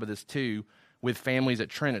great job of this too. with families at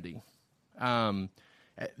Trinity.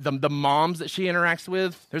 The moms that she interacts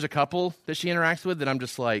with, there's a couple that she interacts with that I'm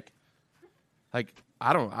just like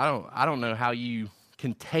I don't know how you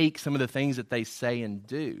can take some of the things that they say and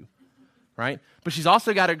do, right? But she's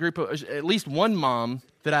also got a group of at least one mom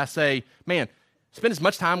that I say, man, spend as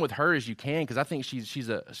much time with her as you can, because I think she's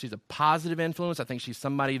a positive influence. I think she's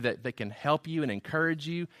somebody that can help you and encourage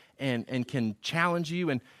you and can challenge you,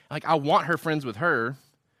 and like I want her friends with her.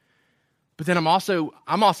 But then I'm also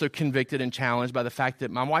convicted and challenged by the fact that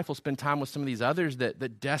my wife will spend time with some of these others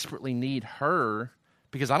that desperately need her,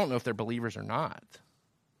 because I don't know if they're believers or not,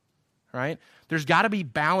 right? There's got to be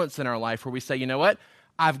balance in our life where we say, you know what?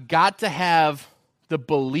 I've got to have the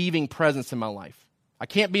believing presence in my life. I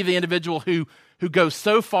can't be the individual who goes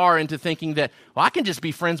so far into thinking that, well, I can just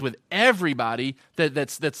be friends with everybody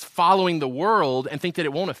that's following the world and think that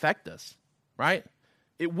it won't affect us, right?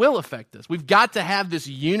 It will affect us. We've got to have this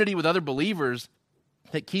unity with other believers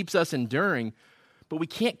that keeps us enduring, but we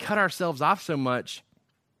can't cut ourselves off so much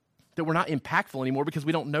that we're not impactful anymore because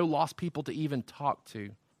we don't know lost people to even talk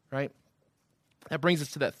to, right? That brings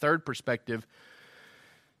us to that third perspective.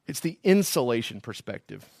 It's the insulation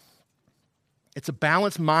perspective. It's a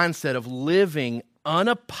balanced mindset of living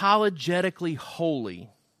unapologetically holy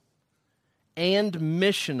and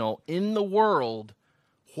missional in the world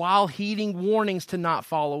while heeding warnings to not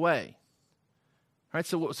fall away. All right,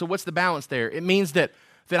 so what's the balance there? It means that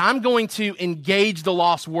I'm going to engage the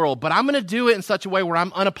lost world, but I'm going to do it in such a way where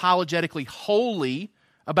I'm unapologetically holy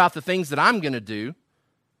about the things that I'm going to do.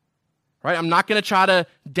 Right? I'm not going to try to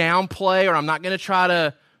downplay, or I'm not going to try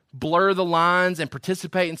to blur the lines and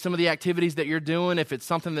participate in some of the activities that you're doing if it's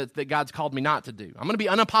something that God's called me not to do. I'm going to be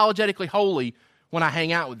unapologetically holy when I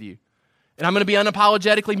hang out with you. And I'm going to be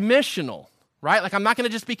unapologetically missional, right? Like I'm not going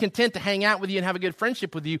to just be content to hang out with you and have a good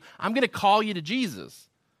friendship with you. I'm going to call you to Jesus.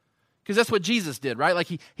 Because that's what Jesus did, right? Like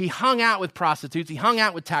he hung out with prostitutes, he hung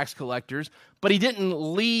out with tax collectors, but he didn't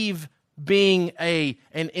leave being an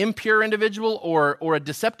impure individual or a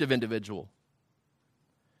deceptive individual.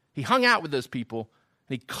 He hung out with those people,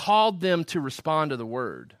 and he called them to respond to the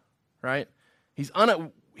word, right? He's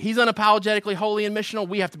unapologetically holy and missional.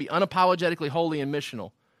 We have to be unapologetically holy and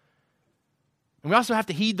missional. And we also have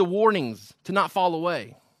to heed the warnings to not fall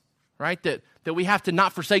away, right? That we have to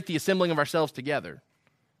not forsake the assembling of ourselves together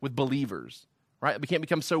with believers, right? We can't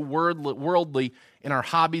become so worldly in our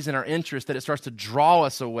hobbies and our interests that it starts to draw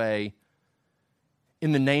us away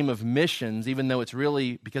in the name of missions, even though it's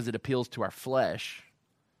really because it appeals to our flesh,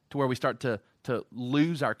 to where we start to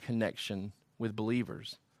lose our connection with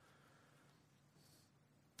believers.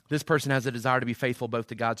 This person has a desire to be faithful both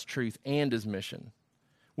to God's truth and his mission.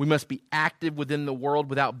 We must be active within the world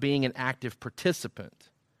without being an active participant,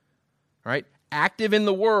 right? Active in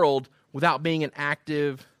the world without being an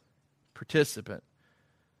active participant.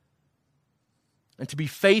 And to be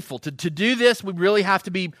faithful, to do this, we really have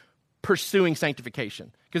to be pursuing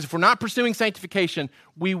sanctification. Because if we're not pursuing sanctification,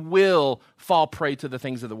 we will fall prey to the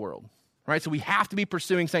things of the world. Right? So we have to be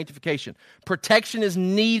pursuing sanctification. Protection is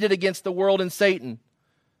needed against the world and Satan.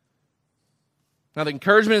 Now the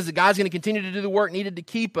encouragement is that God's going to continue to do the work needed to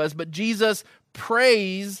keep us, but Jesus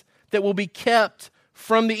prays that we'll be kept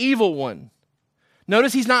from the evil one.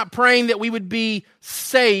 Notice he's not praying that we would be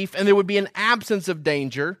safe and there would be an absence of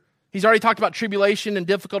danger. He's already talked about tribulation and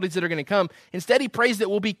difficulties that are going to come. Instead, he prays that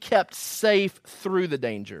we'll be kept safe through the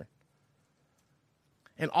danger.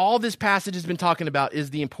 And all this passage has been talking about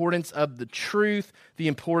is the importance of the truth, the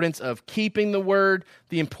importance of keeping the word,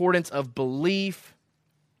 the importance of belief.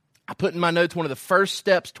 I put in my notes one of the first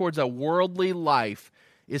steps towards a worldly life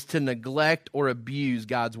is to neglect or abuse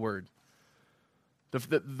God's word.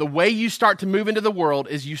 The way you start to move into the world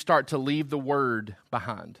is you start to leave the word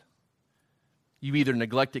behind. You either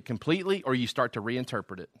neglect it completely or you start to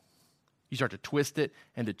reinterpret it. You start to twist it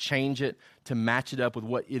and to change it to match it up with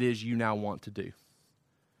what it is you now want to do.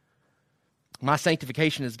 My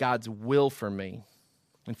sanctification is God's will for me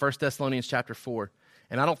in 1 Thessalonians chapter 4.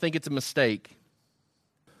 And I don't think it's a mistake.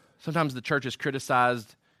 Sometimes the church is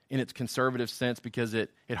criticized in its conservative sense because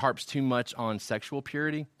it harps too much on sexual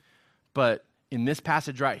purity. But in this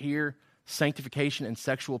passage right here, sanctification and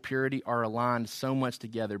sexual purity are aligned so much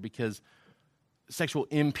together because sexual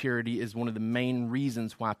impurity is one of the main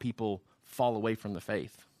reasons why people fall away from the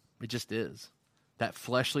faith. It just is. That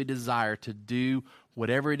fleshly desire to do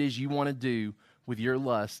whatever it is you want to do with your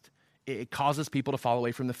lust, it causes people to fall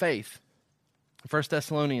away from the faith. 1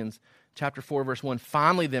 Thessalonians chapter 4, verse 1,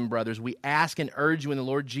 finally then, brothers, we ask and urge you in the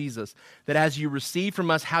Lord Jesus that as you receive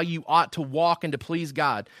from us how you ought to walk and to please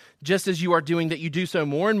God, just as you are doing, that you do so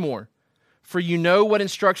more and more. For you know what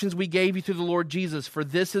instructions we gave you through the Lord Jesus, for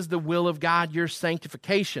this is the will of God, your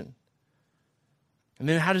sanctification. And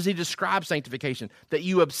then how does he describe sanctification? That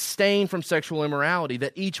you abstain from sexual immorality,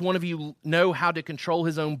 that each one of you know how to control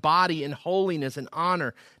his own body in holiness and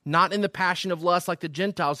honor, not in the passion of lust like the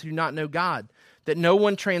Gentiles who do not know God. That no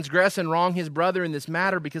one transgress and wrong his brother in this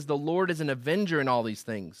matter, because the Lord is an avenger in all these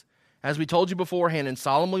things, as we told you beforehand and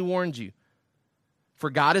solemnly warned you. For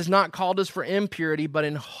God has not called us for impurity, but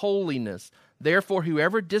in holiness. Therefore,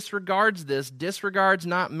 whoever disregards this disregards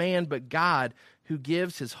not man, but God, who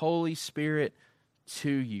gives his Holy Spirit to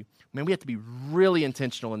you. Man, we have to be really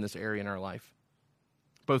intentional in this area in our life.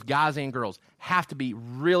 Both guys and girls have to be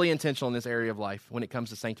really intentional in this area of life when it comes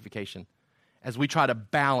to sanctification, as we try to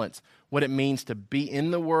balance what it means to be in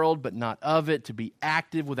the world but not of it, to be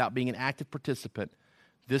active without being an active participant.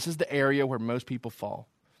 This is the area where most people fall.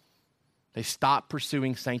 They stop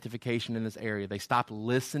pursuing sanctification in this area. They stop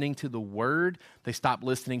listening to the word. They stop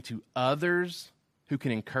listening to others who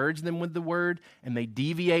can encourage them with the word, and they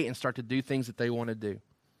deviate and start to do things that they want to do.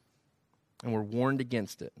 And we're warned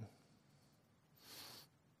against it.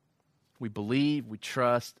 We believe, we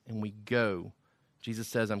trust, and we go. Jesus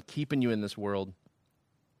says, I'm keeping you in this world.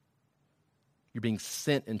 You're being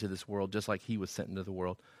sent into this world just like he was sent into the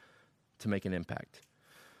world to make an impact.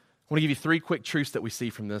 I want to give you 3 quick truths that we see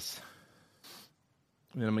from this.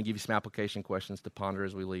 And then I'm going to give you some application questions to ponder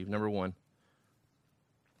as we leave. Number 1,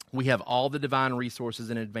 we have all the divine resources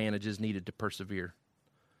and advantages needed to persevere.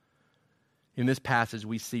 In this passage,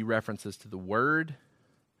 we see references to the Word,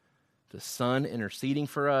 the Son interceding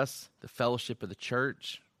for us, the fellowship of the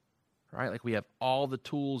church, right? Like we have all the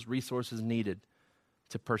tools, resources needed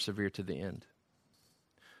to persevere to the end.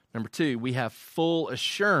 Number 2, we have full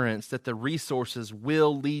assurance that the resources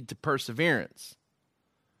will lead to perseverance.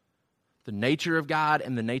 The nature of God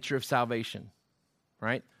and the nature of salvation,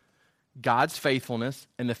 right? God's faithfulness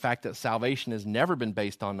and the fact that salvation has never been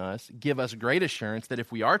based on us give us great assurance that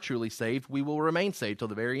if we are truly saved, we will remain saved till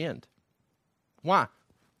the very end. Why?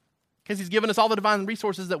 Because he's given us all the divine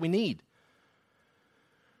resources that we need.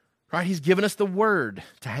 Right? He's given us the word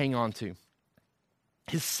to hang on to.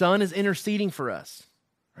 His Son is interceding for us.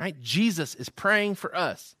 Right? Jesus is praying for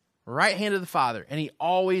us, right hand of the Father, and he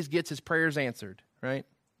always gets his prayers answered, right?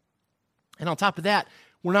 And on top of that,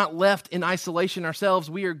 we're not left in isolation ourselves.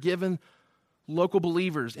 We are given local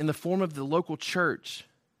believers in the form of the local church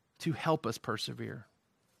to help us persevere.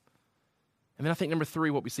 And then I think number 3,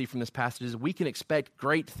 what we see from this passage is we can expect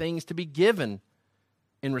great things to be given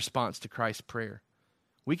in response to Christ's prayer.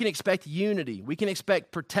 We can expect unity. We can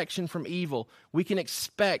expect protection from evil. We can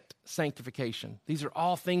expect sanctification. These are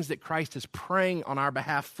all things that Christ is praying on our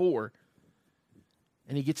behalf for.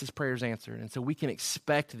 And he gets his prayers answered. And so we can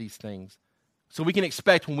expect these things. So we can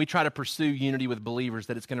expect when we try to pursue unity with believers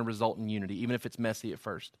that it's going to result in unity, even if it's messy at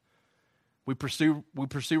first. We pursue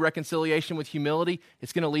reconciliation with humility,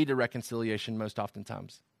 it's going to lead to reconciliation most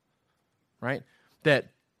oftentimes. Right? That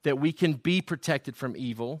we can be protected from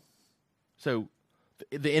evil. So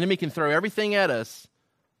the enemy can throw everything at us.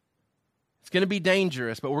 It's going to be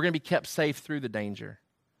dangerous, but we're going to be kept safe through the danger.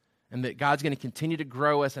 And that God's going to continue to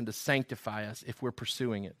grow us and to sanctify us if we're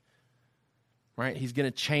pursuing it. Right? He's going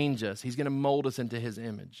to change us. He's going to mold us into his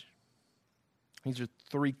image. These are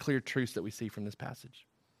 3 clear truths that we see from this passage.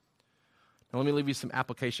 Now let me leave you some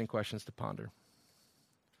application questions to ponder.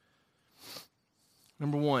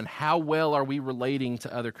 Number 1, how well are we relating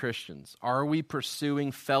to other Christians? Are we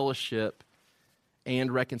pursuing fellowship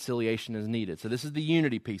and reconciliation as needed? So this is the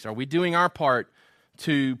unity piece. Are we doing our part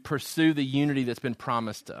to pursue the unity that's been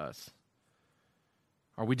promised to us?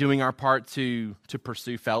 Are we doing our part to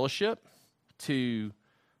pursue fellowship, to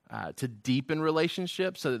deepen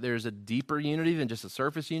relationships so that there's a deeper unity than just a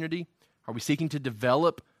surface unity? Are we seeking to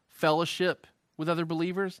develop fellowship with other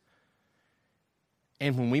believers?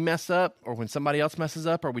 And when we mess up or when somebody else messes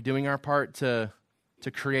up, are we doing our part to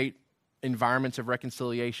create environments of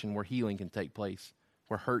reconciliation where healing can take place,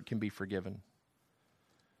 where hurt can be forgiven?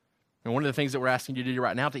 And one of the things that we're asking you to do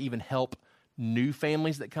right now to even help new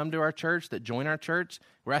families that come to our church, that join our church,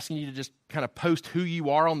 we're asking you to just kind of post who you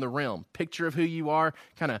are on the realm, picture of who you are,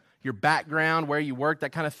 kind of your background, where you work,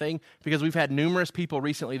 that kind of thing. Because we've had numerous people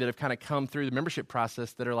recently that have kind of come through the membership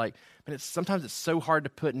process that are like, man, sometimes it's so hard to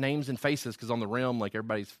put names and faces because on the realm, like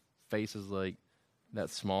everybody's face is like that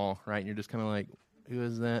small, right? And you're just kind of like, who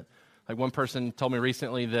is that? Like one person told me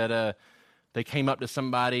recently that they came up to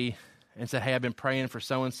somebody and said, hey, I've been praying for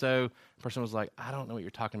so-and-so. The person was like, I don't know what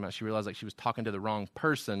you're talking about. She realized like she was talking to the wrong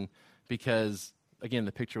person because, again,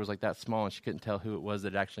 the picture was like that small and she couldn't tell who it was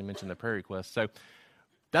that actually mentioned the prayer request. So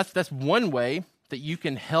that's one way that you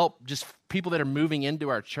can help just people that are moving into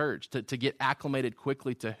our church to get acclimated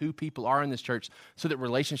quickly to who people are in this church so that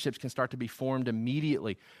relationships can start to be formed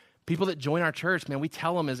immediately. People that join our church, man, we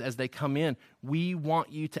tell them as they come in, we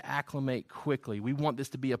want you to acclimate quickly. We want this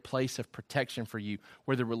to be a place of protection for you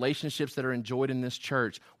where the relationships that are enjoyed in this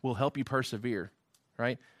church will help you persevere,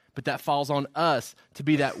 right? But that falls on us to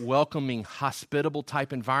be that welcoming, hospitable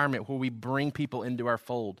type environment where we bring people into our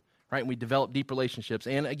fold, right? And we develop deep relationships.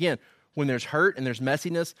 And again, when there's hurt and there's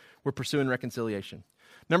messiness, we're pursuing reconciliation.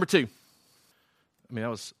 Number 2. I mean, that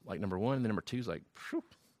was like number 1, and then number 2 is like, a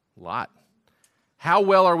lot. How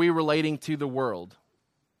well are we relating to the world?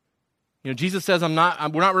 You know, Jesus says, we're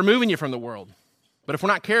not removing you from the world. But if we're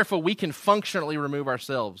not careful, we can functionally remove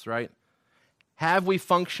ourselves, right? Have we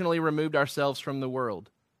functionally removed ourselves from the world?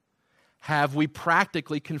 Have we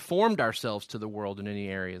practically conformed ourselves to the world in any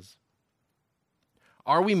areas?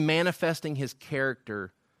 Are we manifesting his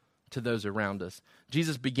character to those around us?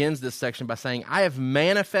 Jesus begins this section by saying, I have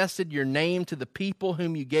manifested your name to the people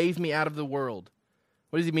whom you gave me out of the world.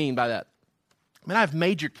 What does he mean by that? I mean, I've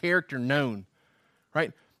made your character known,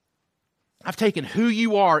 right? I've taken who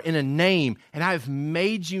you are in a name, and I've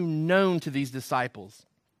made you known to these disciples.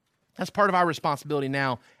 That's part of our responsibility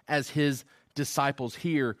now as his disciples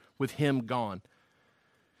here with him gone,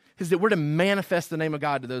 is that we're to manifest the name of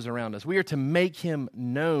God to those around us. We are to make him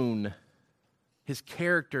known, his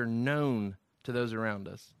character known to those around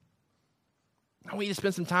us. I want you to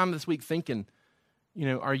spend some time this week thinking,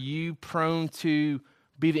 are you prone to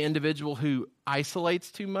be the individual who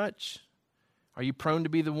isolates too much? Are you prone to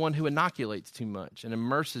be the one who inoculates too much and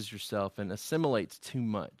immerses yourself and assimilates too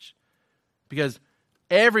much? Because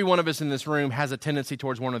every one of us in this room has a tendency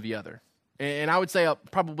towards one or the other. And I would say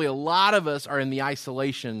probably a lot of us are in the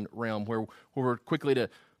isolation realm where we're quickly to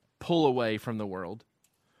pull away from the world.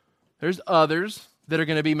 There's others that are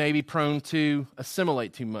going to be maybe prone to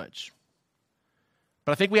assimilate too much.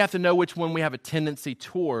 But I think we have to know which one we have a tendency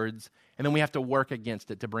towards, and then we have to work against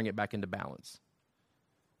it to bring it back into balance.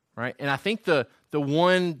 Right? And I think the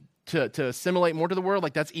one to assimilate more to the world,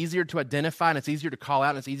 like that's easier to identify and it's easier to call out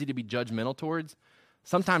and it's easy to be judgmental towards.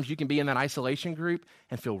 Sometimes you can be in that isolation group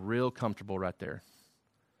and feel real comfortable right there,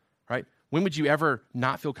 right? When would you ever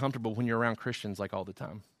not feel comfortable when you're around Christians like all the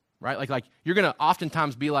time, right? Like you're going to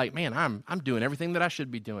oftentimes be like, man, I'm doing everything that I should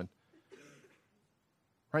be doing,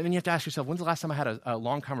 right? Then you have to ask yourself, when's the last time I had a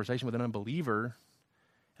long conversation with an unbeliever?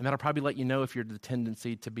 And that'll probably let you know if you're the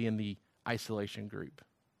tendency to be in the isolation group,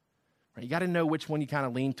 right? You got to know which one you kind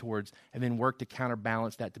of lean towards and then work to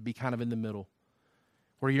counterbalance that, to be kind of in the middle,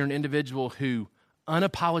 where you're an individual who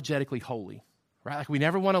unapologetically holy, right? Like we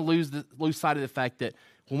never want to lose sight of the fact that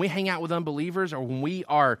when we hang out with unbelievers or when we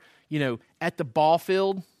are, at the ball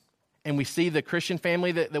field and we see the Christian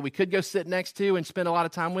family that we could go sit next to and spend a lot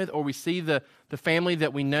of time with, or we see the family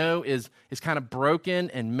that we know is kind of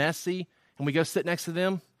broken and messy and we go sit next to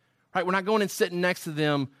them, right? We're not going and sitting next to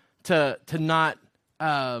them to not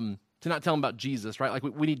tell them about Jesus, right? Like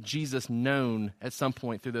we need Jesus known at some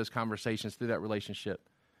point through those conversations, through that relationship.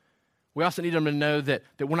 We also need them to know that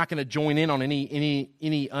we're not going to join in on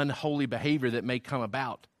any unholy behavior that may come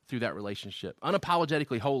about through that relationship.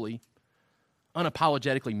 Unapologetically holy,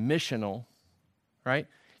 unapologetically missional, right?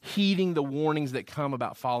 Heeding the warnings that come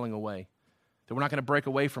about falling away. That we're not going to break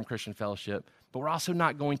away from Christian fellowship, but we're also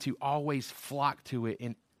not going to always flock to it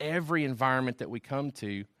in every environment that we come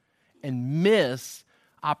to and miss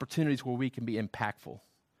opportunities where we can be impactful,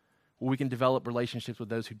 where we can develop relationships with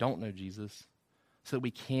those who don't know Jesus, so that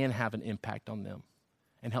we can have an impact on them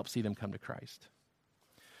and help see them come to Christ.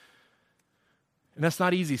 And that's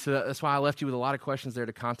not easy, so that's why I left you with a lot of questions there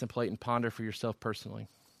to contemplate and ponder for yourself personally.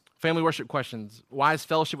 Family worship questions. Why is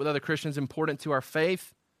fellowship with other Christians important to our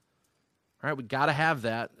faith? All right, we got to have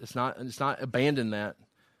that. It's not abandon that.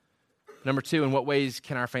 Number 2, in what ways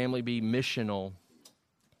can our family be missional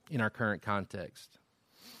in our current context?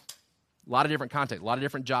 A lot of different contexts, a lot of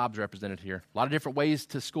different jobs represented here, a lot of different ways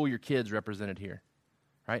to school your kids represented here,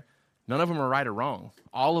 right? None of them are right or wrong.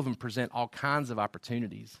 All of them present all kinds of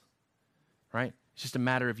opportunities, right? It's just a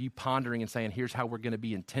matter of you pondering and saying, here's how we're going to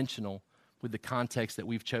be intentional with the context that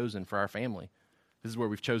we've chosen for our family. This is where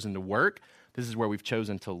we've chosen to work. This is where we've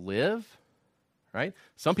chosen to live, right?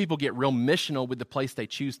 Some people get real missional with the place they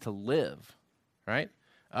choose to live, right?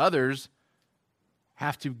 Others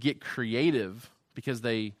have to get creative because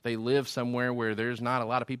they live somewhere where there's not a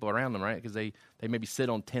lot of people around them, right? Because they maybe sit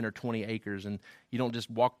on 10 or 20 acres, and you don't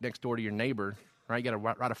just walk next door to your neighbor, right? You got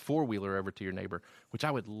to ride a four-wheeler over to your neighbor, which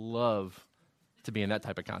I would love to be in that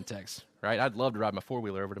type of context, right? I'd love to ride my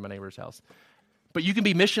four-wheeler over to my neighbor's house. But you can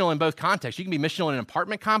be missional in both contexts. You can be missional in an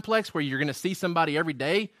apartment complex where you're going to see somebody every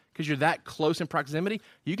day because you're that close in proximity,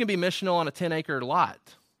 you can be missional on a 10-acre lot,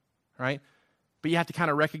 right? But you have to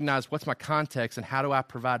kind of recognize what's my context and how do I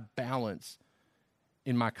provide balance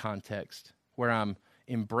in my context where I'm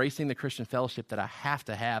embracing the Christian fellowship that I have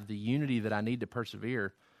to have, the unity that I need to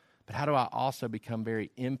persevere, but how do I also become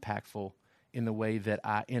very impactful in the way that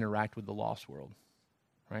I interact with the lost world,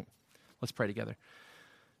 right? Let's pray together.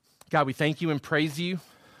 God, we thank you and praise you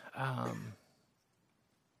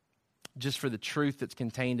just for the truth that's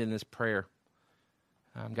contained in this prayer.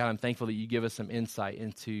 God, I'm thankful that you give us some insight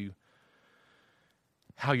into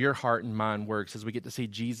how your heart and mind works as we get to see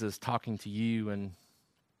Jesus talking to you and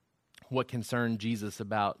what concerned Jesus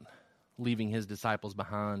about leaving his disciples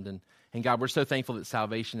behind. And God, we're so thankful that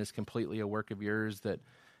salvation is completely a work of yours, that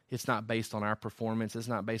it's not based on our performance. It's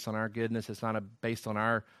not based on our goodness. It's not based on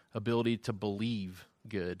our ability to believe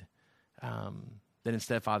good. That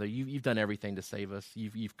instead, Father, you've done everything to save us.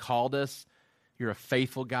 You've called us. You're a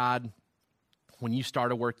faithful God. When you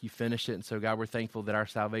start a work, you finish it. And so, God, we're thankful that our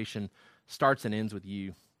salvation starts and ends with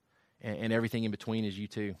you, and everything in between is you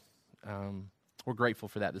too. We're grateful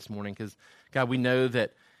for that this morning because, God, we know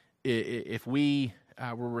that if we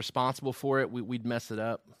were responsible for it, we'd mess it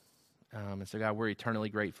up. And so, God, we're eternally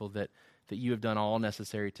grateful that you have done all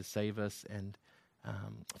necessary to save us. And,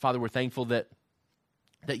 Father, we're thankful that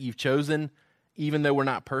you've chosen, even though we're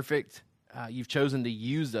not perfect, you've chosen to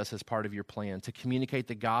use us as part of your plan, to communicate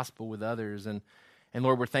the gospel with others. And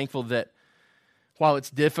Lord, we're thankful that while it's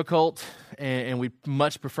difficult and we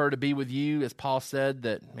much prefer to be with you, as Paul said,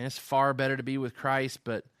 that man, it's far better to be with Christ.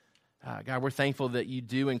 But God, we're thankful that you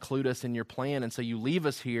do include us in your plan. And so you leave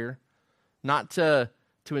us here not to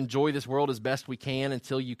enjoy this world as best we can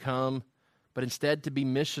until you come, but instead to be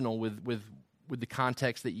missional with the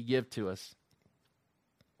context that you give to us.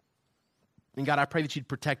 And God, I pray that you'd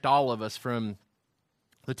protect all of us from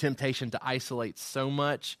the temptation to isolate so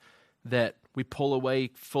much that we pull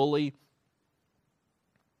away fully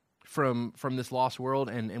from this lost world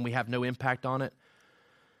and we have no impact on it.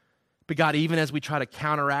 But God, even as we try to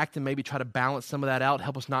counteract and maybe try to balance some of that out,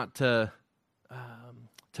 help us not to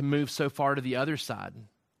move so far to the other side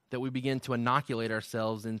that we begin to inoculate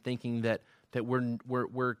ourselves in thinking that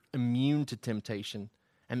we're immune to temptation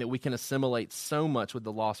and that we can assimilate so much with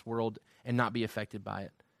the lost world and not be affected by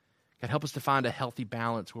it. God, help us to find a healthy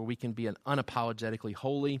balance where we can be an unapologetically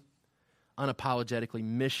holy, unapologetically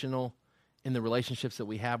missional in the relationships that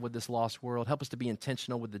we have with this lost world. Help us to be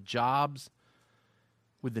intentional with the jobs,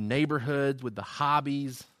 with the neighborhoods, with the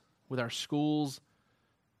hobbies, with our schools.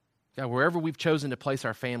 God, wherever we've chosen to place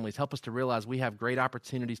our families, help us to realize we have great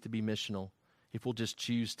opportunities to be missional if we'll just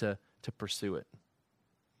choose to pursue it.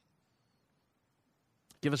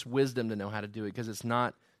 Give us wisdom to know how to do it because it's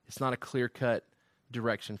not a clear-cut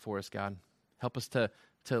direction for us, God. Help us to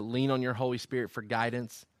lean on your Holy Spirit for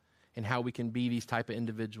guidance and how we can be these type of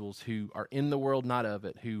individuals who are in the world, not of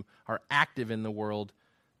it, who are active in the world,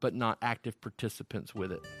 but not active participants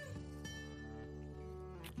with it.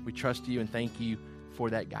 We trust you and thank you for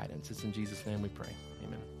that guidance. It's in Jesus' name we pray.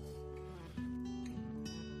 Amen.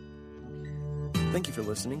 Thank you for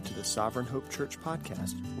listening to the Sovereign Hope Church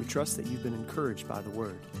podcast. We trust that you've been encouraged by the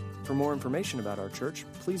word. For more information about our church,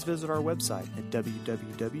 please visit our website at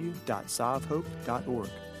www.sovhope.org.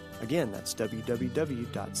 Again, that's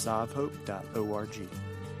www.sovhope.org.